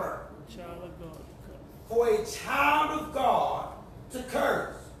proper. Child of God. For a child of God to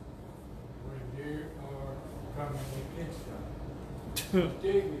curse. when they are coming against them.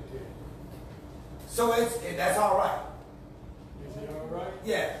 David did. So that's all right. Is it all right?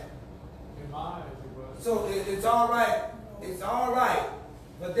 Yes. In my eyes, it was. So it's all right. It's all right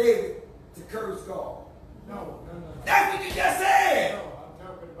for David to curse God. No. That's what you just said. No, I'm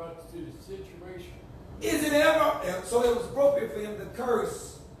talking about the situation. Is it ever? So it was appropriate for him to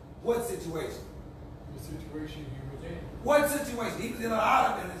curse what situation? The situation he was in. What situation? He was in a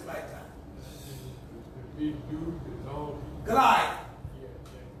lot of them in his lifetime. The big dude is all. Goliath. Yeah.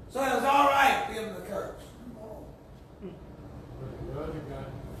 So it was all right for him to curse. But the other guy.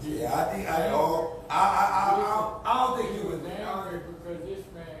 Yeah, I think I don't think you was would. angry because this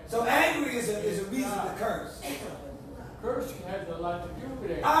man. So angry is a reason to curse. Cursing has a lot to do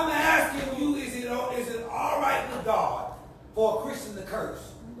with it. I'm asking you, is it all right with God for a Christian to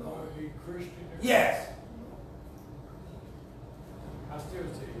curse? A Christian. Yes. I still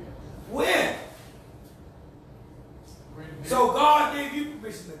say yes. When? When So God gave you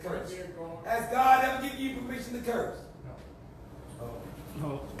permission to curse. they're going. Has God ever given you permission to curse? No.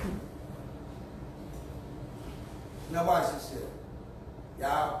 No. Now watch this shit.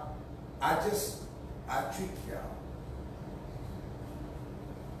 Y'all, I trick y'all.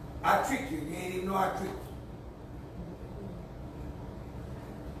 I trick you. You ain't even know I trick you.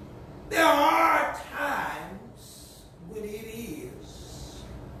 There are times when it is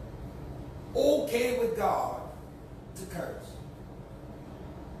okay with God to curse.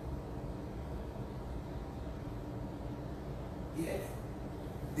 Yeah.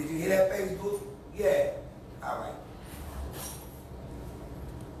 Did you hear that, Facebook? Yeah. All right.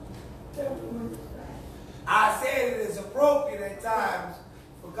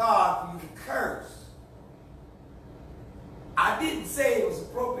 God for you to curse. I didn't say it was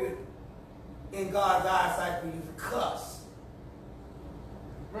appropriate in God's eyesight for you to cuss.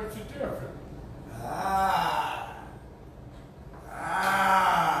 What's the difference?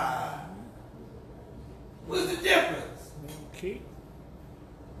 What's the difference? Okay.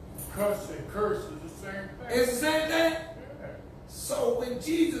 Cuss and curse is the same thing. It's the same thing? Yeah. So when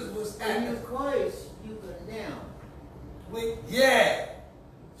Jesus was at And the you curse, you condemn.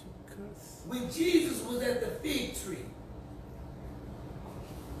 when Jesus was at the fig tree,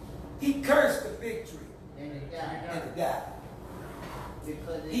 he cursed the fig tree And it died. and it died.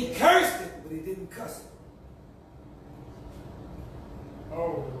 Because it He is- cursed it, but he didn't cuss it.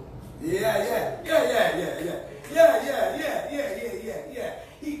 Oh. Yeah.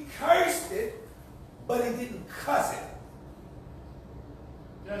 He cursed it, but he didn't cuss it.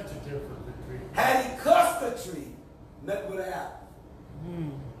 That's the difference between. Had he cussed the tree, nothing would have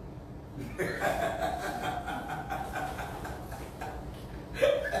happened.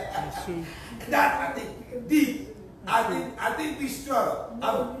 That's true. I think deep. I think we struggle.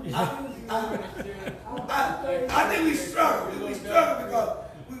 I think we struggle. We struggle because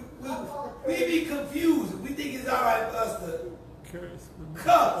we be confused. We think it's all right for us to Curse.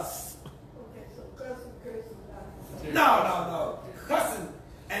 cuss. Okay, so cussing. No. Cussing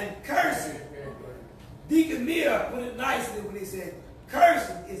and cursing. Deacon Mia put it nicely when he said,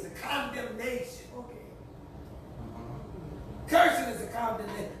 cursing is a condemnation. Okay. Cursing is a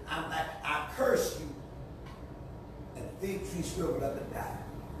condemnation. I'm like, I curse you. And the fig tree shriveled up and died.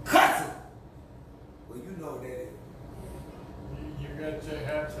 Cussing. Well, you know that is. You got to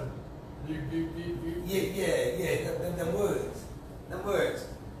have some. You. Yeah. Them words. Them words.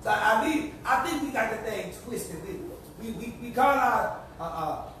 So I think we got the thing twisted. We call our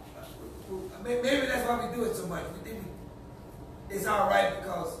maybe that's why we do it so much. We think it's all right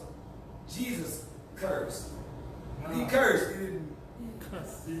because Jesus cursed. He cursed. He didn't.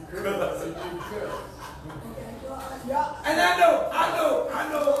 Cuss. You curse. You curse. Okay, so y'all. And I know I'm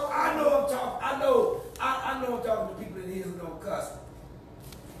talking to people in here who don't cuss.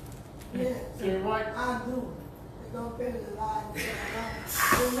 Yeah. See, Mike? I do. They don't finish the line.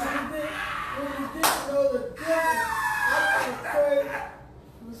 When you didn't know the difference, I think curse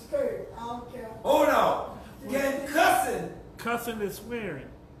was curse. I don't care. Hold on. Cussing is swearing.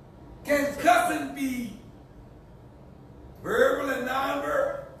 Can cussing be verbal and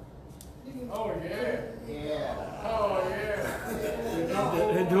non-verbal? Oh, yeah. Yeah. Oh,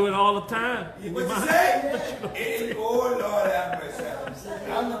 yeah. They do it all the time. What you say? Oh Lord have mercy.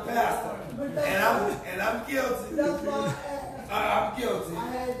 I'm the pastor. And I'm guilty. That's why I'm guilty. I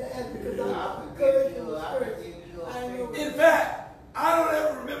had to ask because I I'm forgive curse you. was I curse. forgive you. I know. In fact, I don't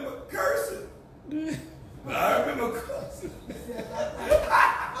ever remember cursing. But I remember cussing.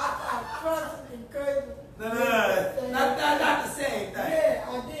 I trust and curse. No. Not the same thing. Yeah,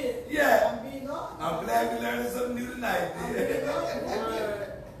 I did. Yeah. I'm being honest. I'm glad we learned something new tonight. I'm being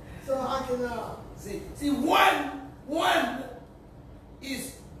honest. So I can See, one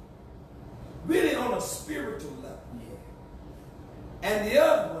is really on a spiritual level. And the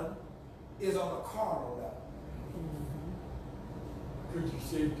other one is on a carnal level. Could you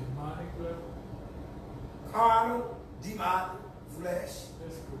say demonic level? Carnal, demonic, flesh.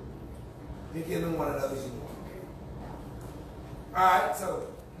 That's good. You give them one of those you want. All right, so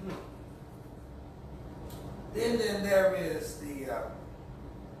then there is the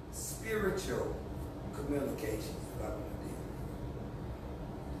spiritual communication that I'm going to do.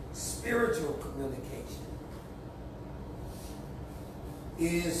 Spiritual communication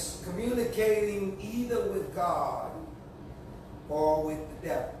is communicating either with God or with the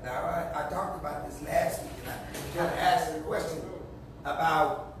devil. Now, I talked about this last week, and I kind of asked a question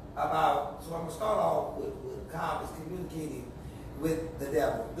about so I'm going to start off with Cobb is communicating with the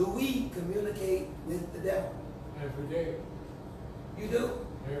devil. Do we communicate with the devil? Every day. You do?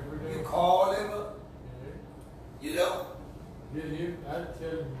 Every day. You call him up? Yeah. You do? Get him. I tell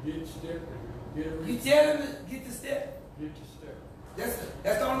him get step. Get him. You tell him to get the step? Get your step.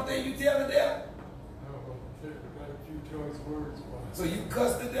 That's the only thing you tell the devil? No, we got a few choice words for it. So you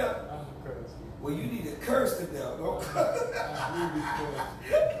cuss the devil? I'm cussing. Well, you need to curse the devil. Don't cuss the devil. I'm really cussing.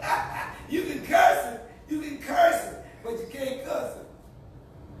 You can curse it, but you can't cuss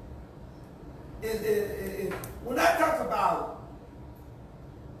it. When I talk about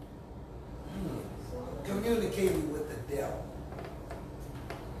communicating with the devil,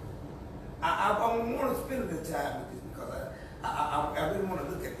 I want to spend a little time with this because I really want to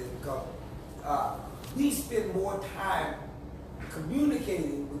look at this because we spend more time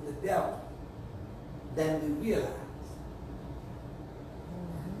communicating with the devil than we realize.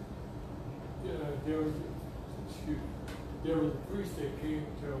 there was a priest that came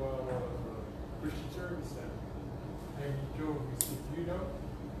to Christian service center, and he told me, he said, you know,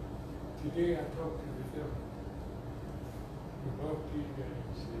 today I talked to the devil. We walked in and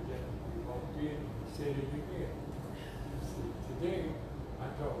he said that. We walked in and he said it again. He said, today I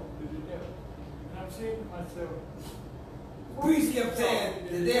talked to the devil. And I'm saying to myself, The priest kept saying,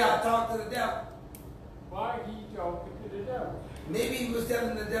 today I talked to the devil. why he talking to the devil? Maybe he was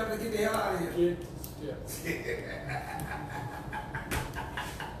telling the devil to get the hell out of here. Get the step.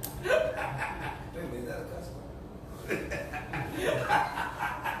 Wait a minute, is that a cuss word? Get the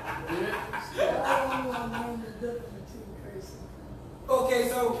I step. don't want to learn the difference between crazy. Okay,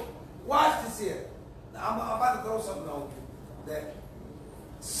 so watch this here. Now, I'm about to throw something on you. That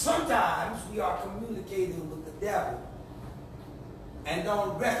sometimes we are communicating with the devil and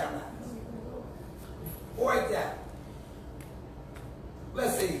don't recognize it. For example,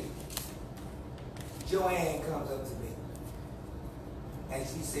 let's see, Joanne comes up to me and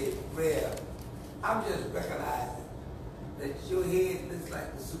she said, Rev, I'm just recognizing that your head looks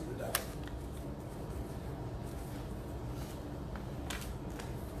like the super doctor.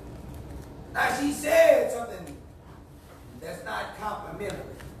 Now she said something that's not complimentary.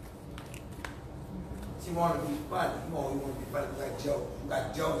 She wanted to be funny. You want to be funny like Joe. You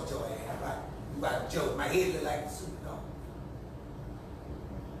got Joe's Joanne, right? You got Joe. My head look like the super doctor.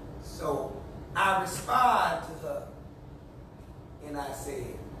 So I respond to her and I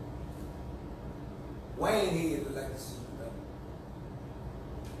said, Wayne head look like the super doctor.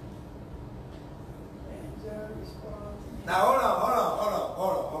 And Joe responds. Now hold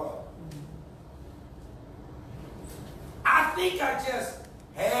on. I think I just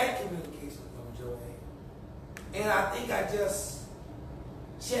had communication from Joanne. And I think I just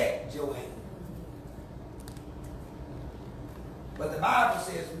checked Joanne. But the Bible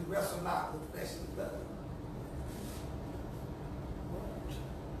says we wrestle not with flesh and blood.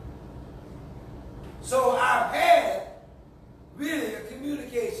 So I've had really a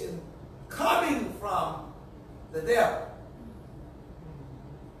communication coming from the devil.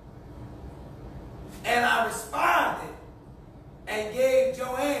 And I responded and gave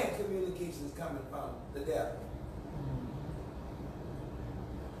Joanne communications coming from the devil.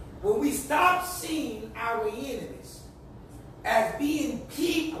 When we stop seeing our enemies as being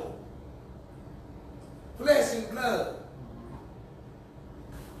people, flesh and blood,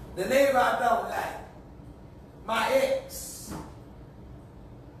 the neighbor I don't like, my ex,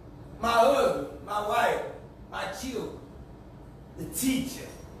 my husband, my wife, my children, the teacher,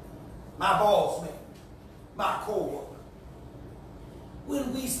 my boss man, my co-worker.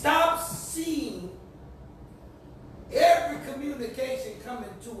 When we stop seeing every communication coming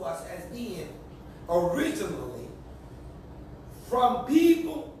to us as being originally from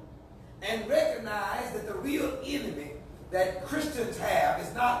people and recognize that the real enemy that Christians have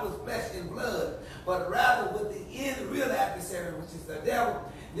is not with flesh and blood, but rather with the real adversary, which is the devil,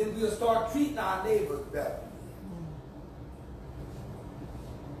 then we'll start treating our neighbors better.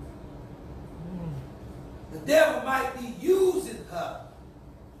 The devil might be using her.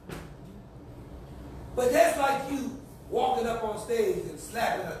 But that's like you walking up on stage and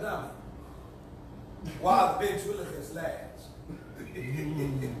slapping a dummy while the ventriloquist laughs.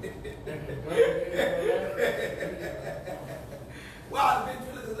 While the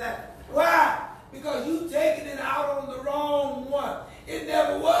ventriloquist laughs. Why? Because you taking it out on the wrong one. It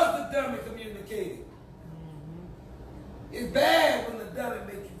never was the dummy communicating. It's bad when the dummy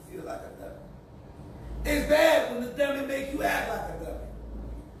makes you feel like a dummy. It's bad when the dummy makes you act like a dummy.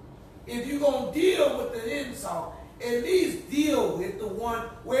 If you're going to deal with the insult, at least deal with the one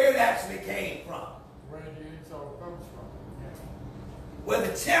where it actually came from. Where the insult comes from. Where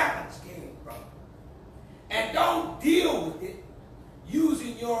the challenge came from. And don't deal with it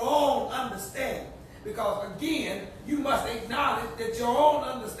using your own understanding. Because again, you must acknowledge that your own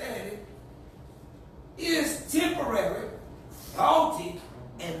understanding is temporary, faulty,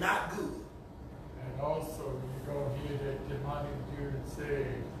 and not good. And also, you're going to hear that demonic dude say,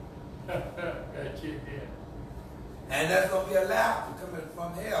 that chick in. And that's going to be a laughter coming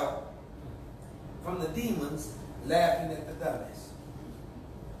from hell, from the demons laughing at the dummies.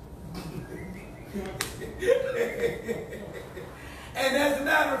 And as a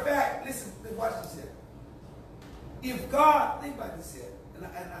matter of fact, listen, watch this here. If God, think about this here,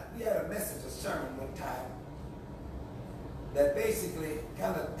 we had a message, a sermon one time that basically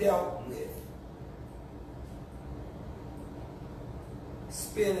kind of dealt with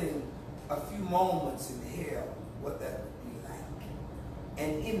spending a few moments in hell, what that would be like.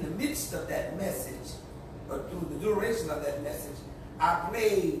 And in the midst of that message, or through the duration of that message, I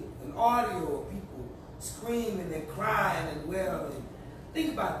played an audio of people screaming and crying and wailing.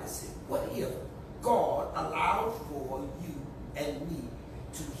 Think about this. What if God allowed for you and me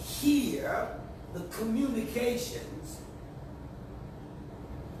to hear the communications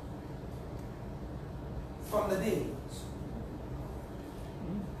from the demons?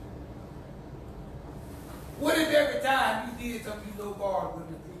 What if every time you did something you know God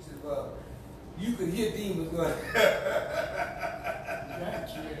wouldn't have preached as well, you could hear demons going?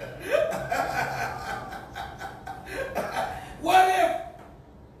 What if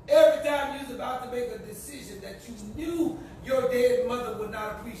every time you was about to make a decision that you knew your dead mother would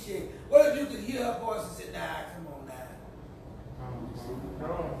not appreciate, what if you could hear her voice and say, nah, come on now.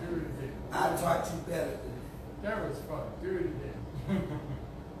 No, do it again. I taught you better than that. That was fun. Do it again.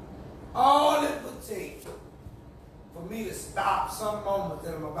 All it would take for me to stop some moment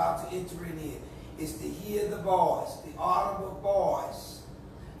that I'm about to enter in is to hear the voice, the audible voice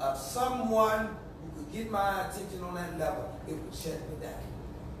of someone who could get my attention on that level. It would shut me down.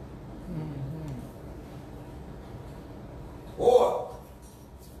 Mm-hmm. Or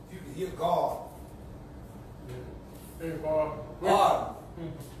you could hear God. Hey, Bob. God.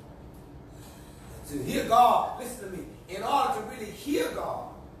 To hear God, listen to me, in order to really hear God,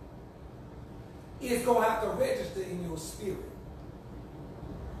 it's going to have to register in your spirit.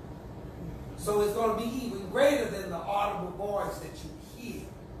 So it's going to be even greater than the audible voice that you hear.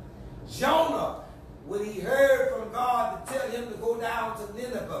 Jonah, when he heard from God to tell him to go down to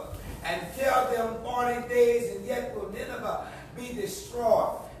Nineveh and tell them 40 days and yet will Nineveh be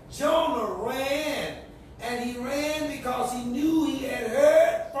destroyed, Jonah ran, and he ran because he knew he had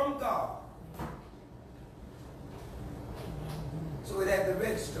heard from God. So it had to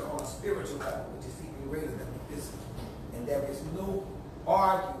register on a spiritual level, which is even greater than the physical. And there is no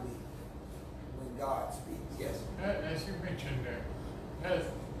arguing when God speaks. Yes? As you mentioned that, as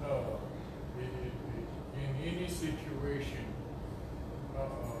in any situation,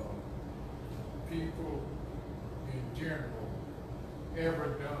 people in general ever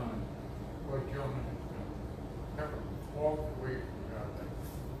done what Jonah has done? Ever walked away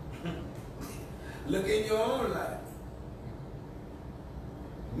from God? Look in your own life.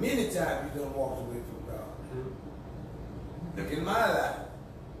 Many times you done walked away from God. True. Look in my life.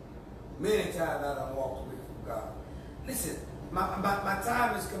 Many times I done walked away from God. Listen, my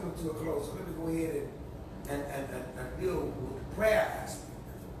time is coming to a close, so let me go ahead and deal with the prayer aspect.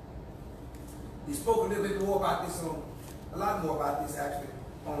 We spoke a little bit more about this a lot more about this actually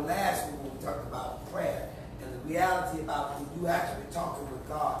on last week when we talked about prayer and the reality about when you actually talking with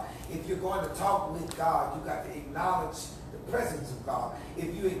God. If you're going to talk with God, you got to acknowledge the presence of God.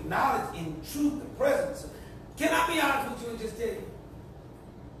 If you acknowledge in truth the presence of, can I be honest with you and just tell you?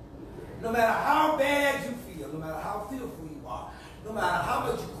 No matter how bad you feel, no matter how fearful you are, no matter how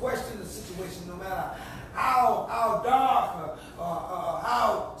much you question the situation, no matter how dark or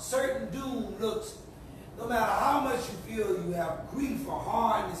how certain doom looks, no matter how much you feel you have grief or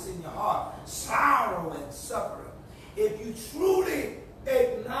hardness in your heart, sorrow and suffering, if you truly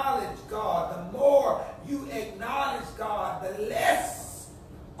acknowledge God, the more you acknowledge God, the less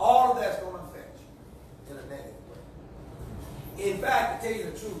all of that's going to affect you in a negative way. In fact, to tell you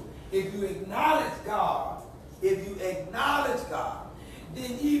the truth, if you acknowledge God,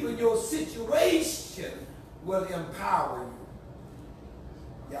 then even your situation will empower you.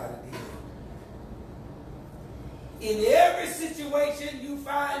 Y'all didn't hear it. In every situation you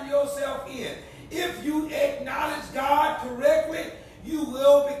find yourself in, if you acknowledge God correctly, you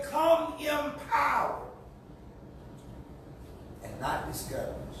will become empowered and not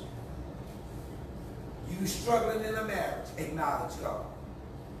discouraged. You struggling in a marriage, acknowledge God.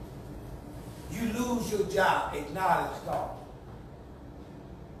 You lose your job, acknowledge God.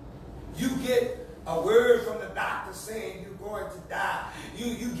 You get a word from the doctor saying you're going to die.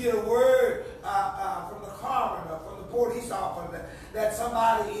 You get a word from the coroner, from the police officer that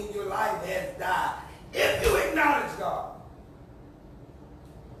somebody in your life has died. If you acknowledge God,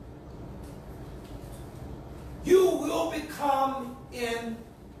 you will become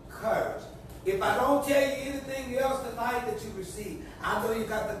encouraged. If I don't tell you anything else tonight that you receive, I know you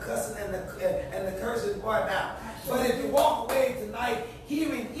got the cussing and the cursing part now. But if you walk away tonight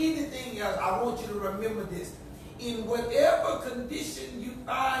hearing anything else, I want you to remember this. In whatever condition you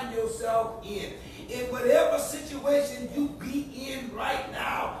find yourself in whatever situation you be in right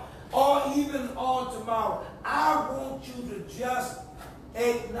now, or even on tomorrow, I want you to just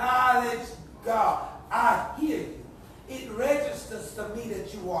acknowledge God. I hear you. It registers to me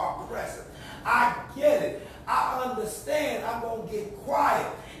that you are present. I get it. I understand. I'm going to get quiet.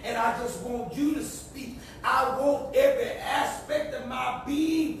 And I just want you to speak. I want every aspect of my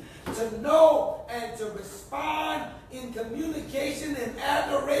being to know and to respond in communication, in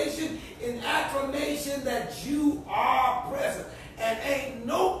adoration, in acclamation that you are present. And ain't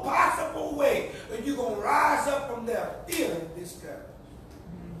no possible way that you're going to rise up from there feeling discouraged.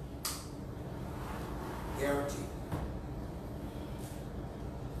 Guaranteed.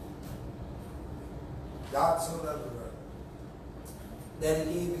 God so loved the world that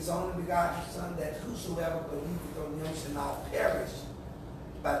he gave his only begotten Son, that whosoever believeth on him shall not perish,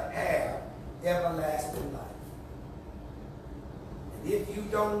 but have everlasting life. And if you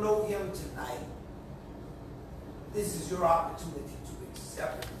don't know him tonight, this is your opportunity to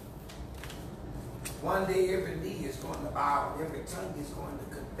accept him. One day every knee is going to bow and every tongue is going to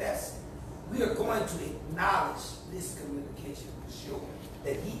confess. We are going to acknowledge this communication for sure,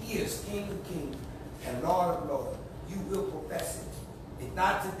 that he is King of Kings and Lord of Lords. You will profess it. If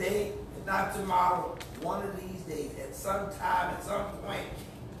not today, if not tomorrow, one of these days, at some time, at some point,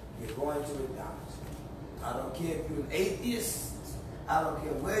 you're going to acknowledge it. I don't care if you're an atheist. I don't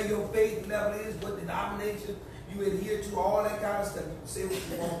care where your faith level is, what denomination you adhere to, all that kind of stuff. You can say what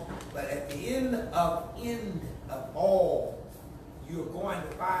you want. But at the end of all, you're going to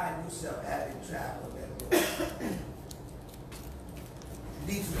find yourself having traveled that road.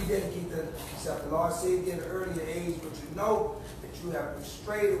 You need to rededicate yourself. The Lord saved you at an earlier age, but you know that you have been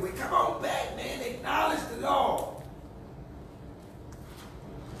strayed away. Come on back, man. Acknowledge the Lord.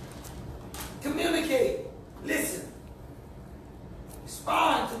 Communicate. Listen.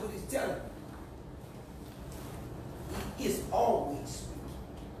 Respond to what he's telling you. He is always speaking.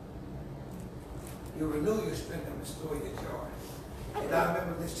 He'll renew your strength and restore your joy. And I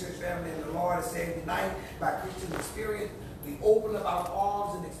remember this church family and the Lord has said tonight by Christian experience, we open up our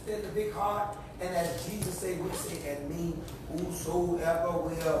arms and extend a big heart. And as Jesus said, we say, and me, whosoever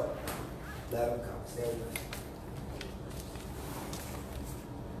will, let him come. Stay with us.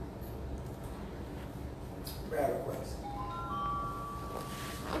 Prayer request.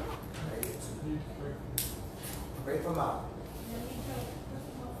 Pray for mom.